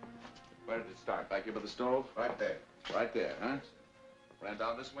 Where did it start? Back here by the stove? Right there. Right there, huh? Ran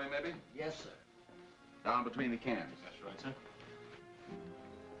down this way, maybe? Yes, sir. Down between the cans. That's right, sir.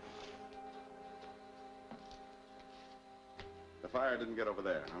 The fire didn't get over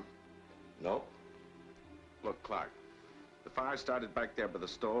there, huh? No. Look, Clark. The fire started back there by the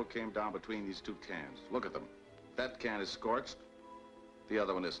stove, came down between these 2 cans. Look at them. That can is scorched. The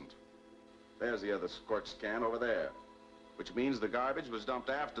other one isn't. There's the other scorched can over there. Which means the garbage was dumped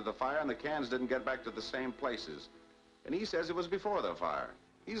after the fire and the cans didn't get back to the same places. And he says it was before the fire.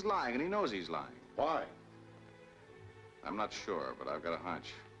 He's lying, and he knows he's lying. Why? I'm not sure, but I've got a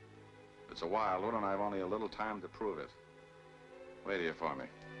hunch. It's a wild one, and I've only a little time to prove it. Wait here for me.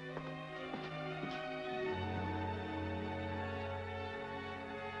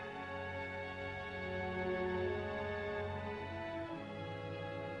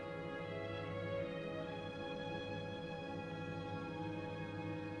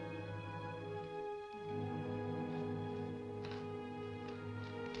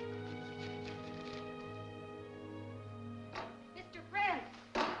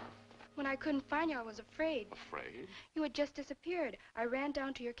 When I couldn't find you, I was afraid. Afraid? You had just disappeared. I ran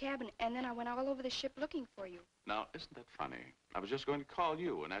down to your cabin, and then I went all over the ship looking for you. Now, isn't that funny? I was just going to call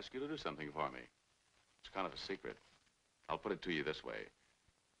you and ask you to do something for me. It's kind of a secret. I'll put it to you this way.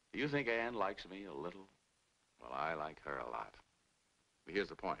 Do you think Anne likes me a little? Well, I like her a lot. But here's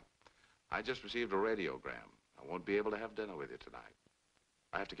the point. I just received a radiogram. I won't be able to have dinner with you tonight.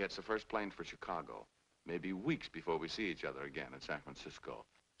 I have to catch the first plane for Chicago. Maybe weeks before we see each other again in San Francisco.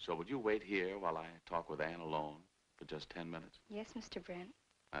 So would you wait here while I talk with Anne alone for just 10 minutes? Yes, Mr. Brent.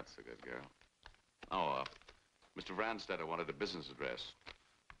 That's a good girl. Oh, Mr. Vrandstetter wanted a business address.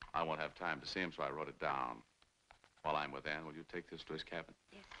 I won't have time to see him, so I wrote it down. While I'm with Anne, will you take this to his cabin?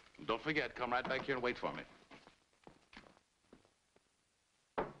 Yes. And don't forget, come right back here and wait for me.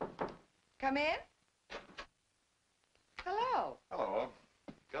 Come in. Hello. Hello.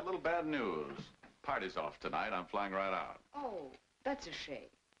 Got a little bad news. Party's off tonight. I'm flying right out. Oh, that's a shame.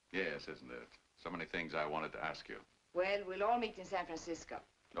 Yes, isn't it? So many things I wanted to ask you. Well, we'll all meet in San Francisco.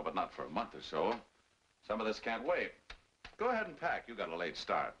 No, but not for a month or so. Some of this can't wait. Go ahead and pack. You got a late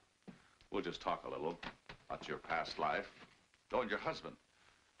start. We'll just talk a little about your past life. Oh, and your husband.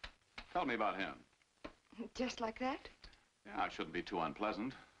 Tell me about him. Just like that? Yeah, it shouldn't be too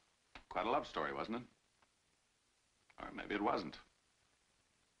unpleasant. Quite a love story, wasn't it? Or maybe it wasn't.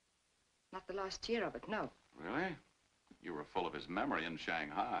 Not the last year of it, no. Really? You were full of his memory in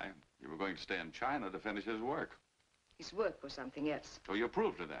Shanghai. You were going to stay in China to finish his work. His work was something else. So you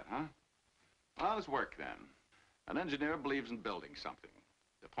approved of that, huh? Well, his work, then. An engineer believes in building something.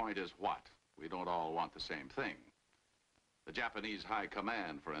 The point is what? We don't all want the same thing. The Japanese High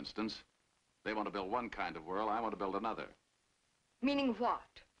Command, for instance, they want to build one kind of world, I want to build another. Meaning what?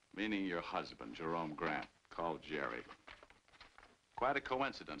 Meaning your husband, Jerome Grant, called Jerry. Quite a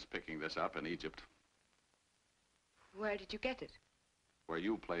coincidence picking this up in Egypt. Where did you get it? Where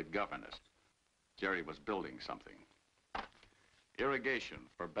you played governess. Jerry was building something. Irrigation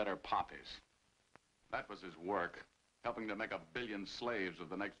for better poppies. That was his work, helping to make 1 billion slaves of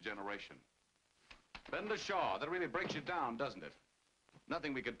the next generation. Benda Shaw, that really breaks you down, doesn't it?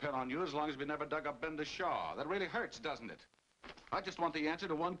 Nothing we could pin on you as long as we never dug up Benda Shaw. That really hurts, doesn't it? I just want the answer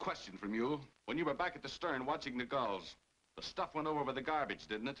to one question from you. When you were back at the stern watching the gulls, the stuff went over with the garbage,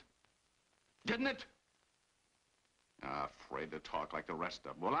 didn't it? Didn't it? Afraid to talk like the rest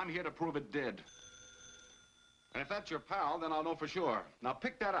of them. Well, I'm here to prove it did. And if that's your pal, then I'll know for sure. Now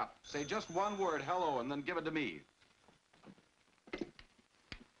pick that up. Say just one word, hello, and then give it to me.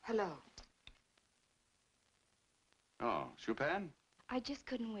 Hello. Oh, Chupin? I just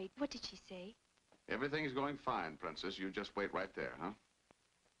couldn't wait. What did she say? Everything's going fine, Princess. You just wait right there, huh?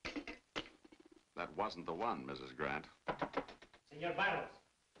 That wasn't the one, Mrs. Grant. Senor Barros.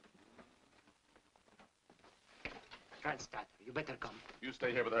 Grandstatter, you better come. You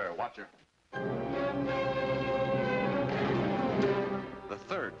stay here with her. Watch her. The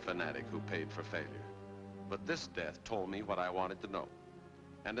third fanatic who paid for failure. But this death told me what I wanted to know.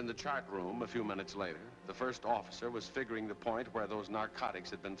 And in the chart room, a few minutes later, the first officer was figuring the point where those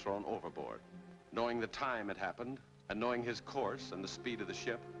narcotics had been thrown overboard. Knowing the time it happened, and knowing his course and the speed of the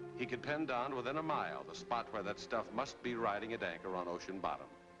ship, he could pin down within a mile the spot where that stuff must be riding at anchor on ocean bottom.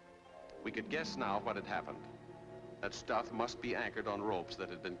 We could guess now what had happened. That stuff must be anchored on ropes that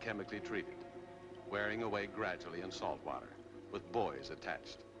had been chemically treated, wearing away gradually in salt water, with buoys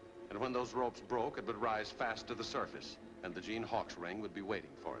attached. And when those ropes broke, it would rise fast to the surface, and the Gene Hawk's ring would be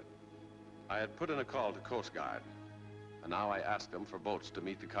waiting for it. I had put in a call to Coast Guard, and now I asked them for boats to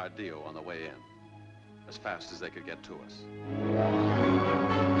meet the Cardio on the way in, as fast as they could get to us.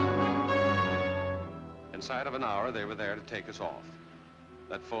 Inside of an hour, they were there to take us off.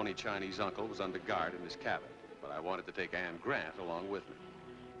 That phony Chinese uncle was under guard in his cabin, but I wanted to take Anne Grant along with me.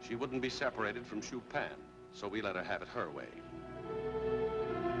 She wouldn't be separated from Chupin, so we let her have it her way.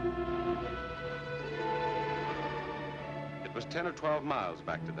 It was 10 or 12 miles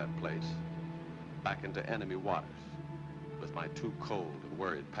back to that place, back into enemy waters, with my 2 cold and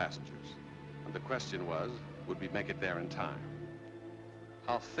worried passengers. And the question was, would we make it there in time?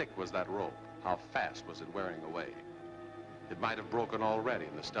 How thick was that rope? How fast was it wearing away? It might have broken already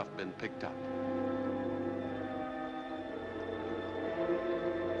and the stuff been picked up.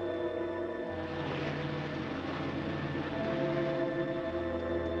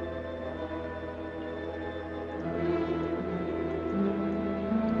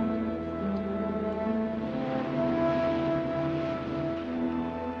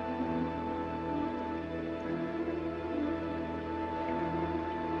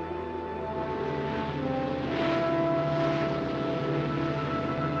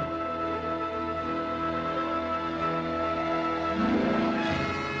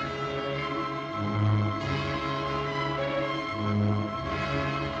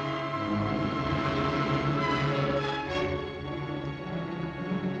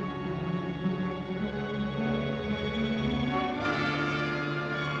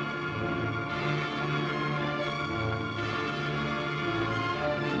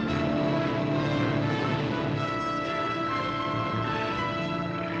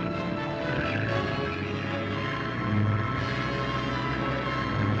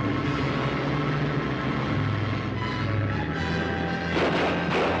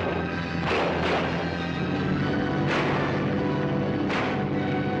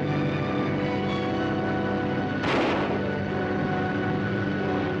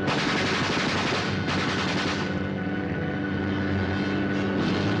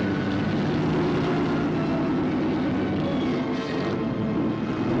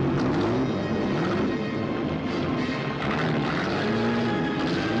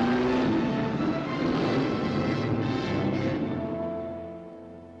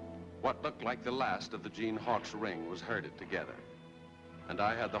 What looked like the last of the Gene Hawk's ring was herded together, and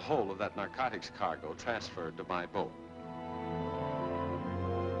I had the whole of that narcotics cargo transferred to my boat.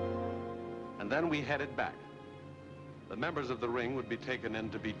 And then we headed back. The members of the ring would be taken in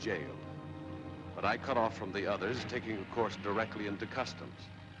to be jailed, but I cut off from the others, taking a course directly into customs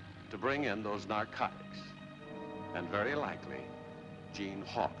to bring in those narcotics, and very likely, Gene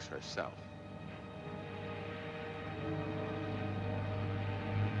Hawkes herself.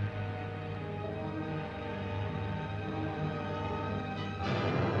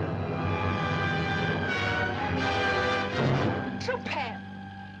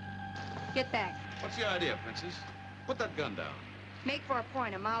 Get back. What's the idea, Princess? Put that gun down. Make for a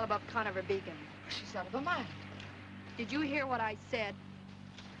point a mile above Conover Beacon. She's out of her mind. Did you hear what I said?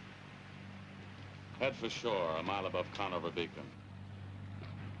 Head for shore, a mile above Conover Beacon.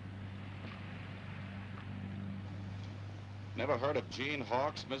 Never heard of Gene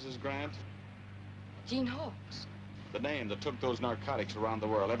Hawkes, Mrs. Grant? Gene Hawkes? The name that took those narcotics around the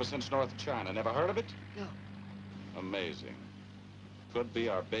world ever since North China. Never heard of it? No. Amazing. Could be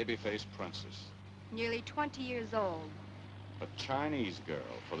our baby-faced princess. Nearly 20 years old. A Chinese girl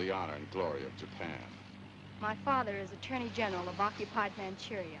for the honor and glory of Japan. My father is Attorney General of occupied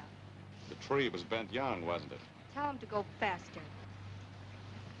Manchuria. The tree was bent young, wasn't it? Tell him to go faster.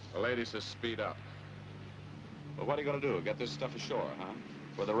 The lady says speed up. Well, what are you going to do? Get this stuff ashore, huh?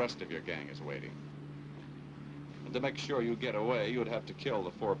 Where the rest of your gang is waiting. And to make sure you get away, you'd have to kill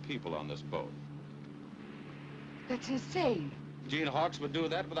the 4 people on this boat. That's insane. Gene Hawkes would do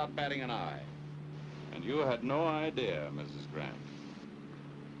that without batting an eye. And you had no idea, Mrs. Grant.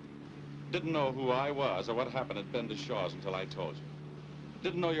 Didn't know who I was or what happened at Bender Shaw's until I told you.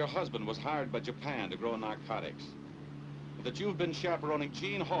 Didn't know your husband was hired by Japan to grow narcotics. That you've been chaperoning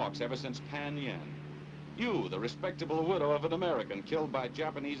Gene Hawkes ever since Pan Yin. You, the respectable widow of an American killed by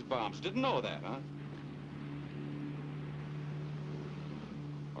Japanese bombs. Didn't know that, huh?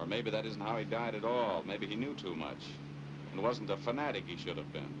 Or maybe that isn't how he died at all. Maybe he knew too much. And wasn't a fanatic he should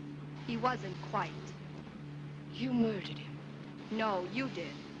have been. He wasn't quite. You murdered him. No, you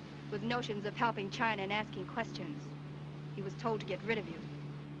did. With notions of helping China and asking questions. He was told to get rid of you.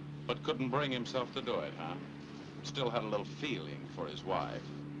 But couldn't bring himself to do it, huh? Still had a little feeling for his wife.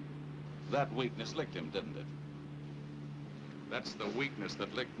 That weakness licked him, didn't it? That's the weakness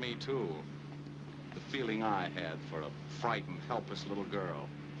that licked me, too. The feeling I had for a frightened, helpless little girl.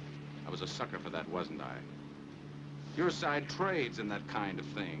 I was a sucker for that, wasn't I? Your side trades in that kind of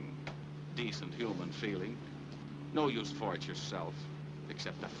thing. Decent human feeling. No use for it yourself,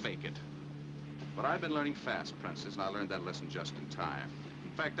 except to fake it. But I've been learning fast, Princess, and I learned that lesson just in time.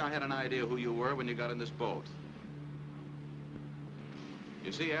 In fact, I had an idea who you were when you got in this boat.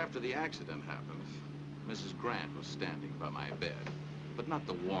 You see, after the accident happened, Mrs. Grant was standing by my bed. But not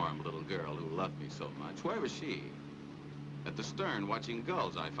the warm little girl who loved me so much. Where was she? At the stern, watching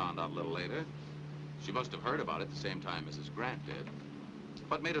gulls, I found out a little later. She must have heard about it the same time Mrs. Grant did.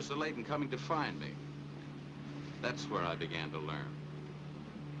 What made her so late in coming to find me? That's where I began to learn.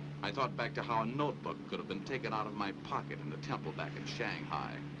 I thought back to how a notebook could have been taken out of my pocket in the temple back in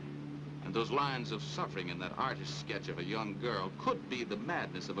Shanghai. And those lines of suffering in that artist's sketch of a young girl could be the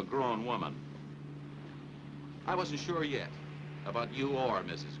madness of a grown woman. I wasn't sure yet about you or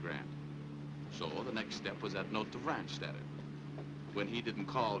Mrs. Grant. So the next step was that note to Brandstatter. When he didn't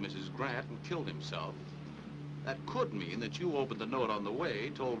call Mrs. Grant and killed himself, that could mean that you opened the note on the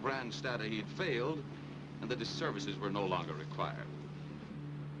way, told Brandstatter he'd failed, and that his services were no longer required.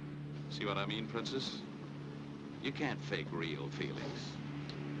 See what I mean, Princess? You can't fake real feelings.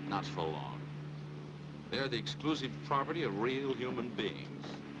 Not for long. They're the exclusive property of real human beings.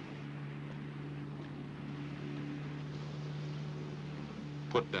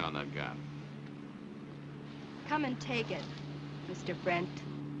 Put down that gun. Come and take it, Mr. Brent.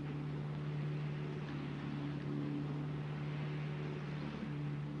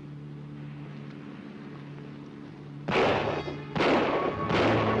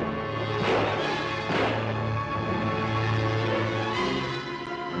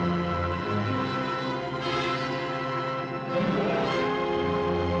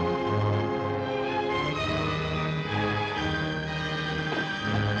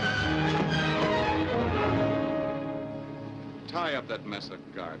 Tie up that mess of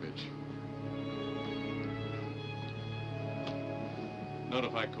garbage.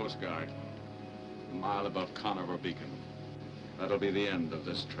 Notify Coast Guard. A mile above Conover Beacon. That'll be the end of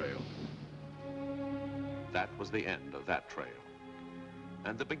this trail. That was the end of that trail.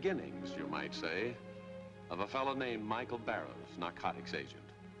 And the beginnings, you might say, of a fellow named Michael Barrows, narcotics agent.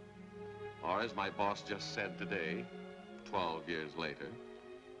 Or as my boss just said today, 12 years later,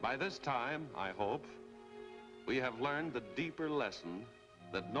 by this time, I hope, we have learned the deeper lesson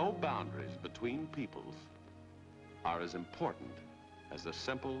that no boundaries between peoples are as important as the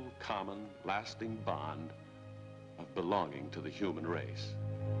simple, common, lasting bond of belonging to the human race.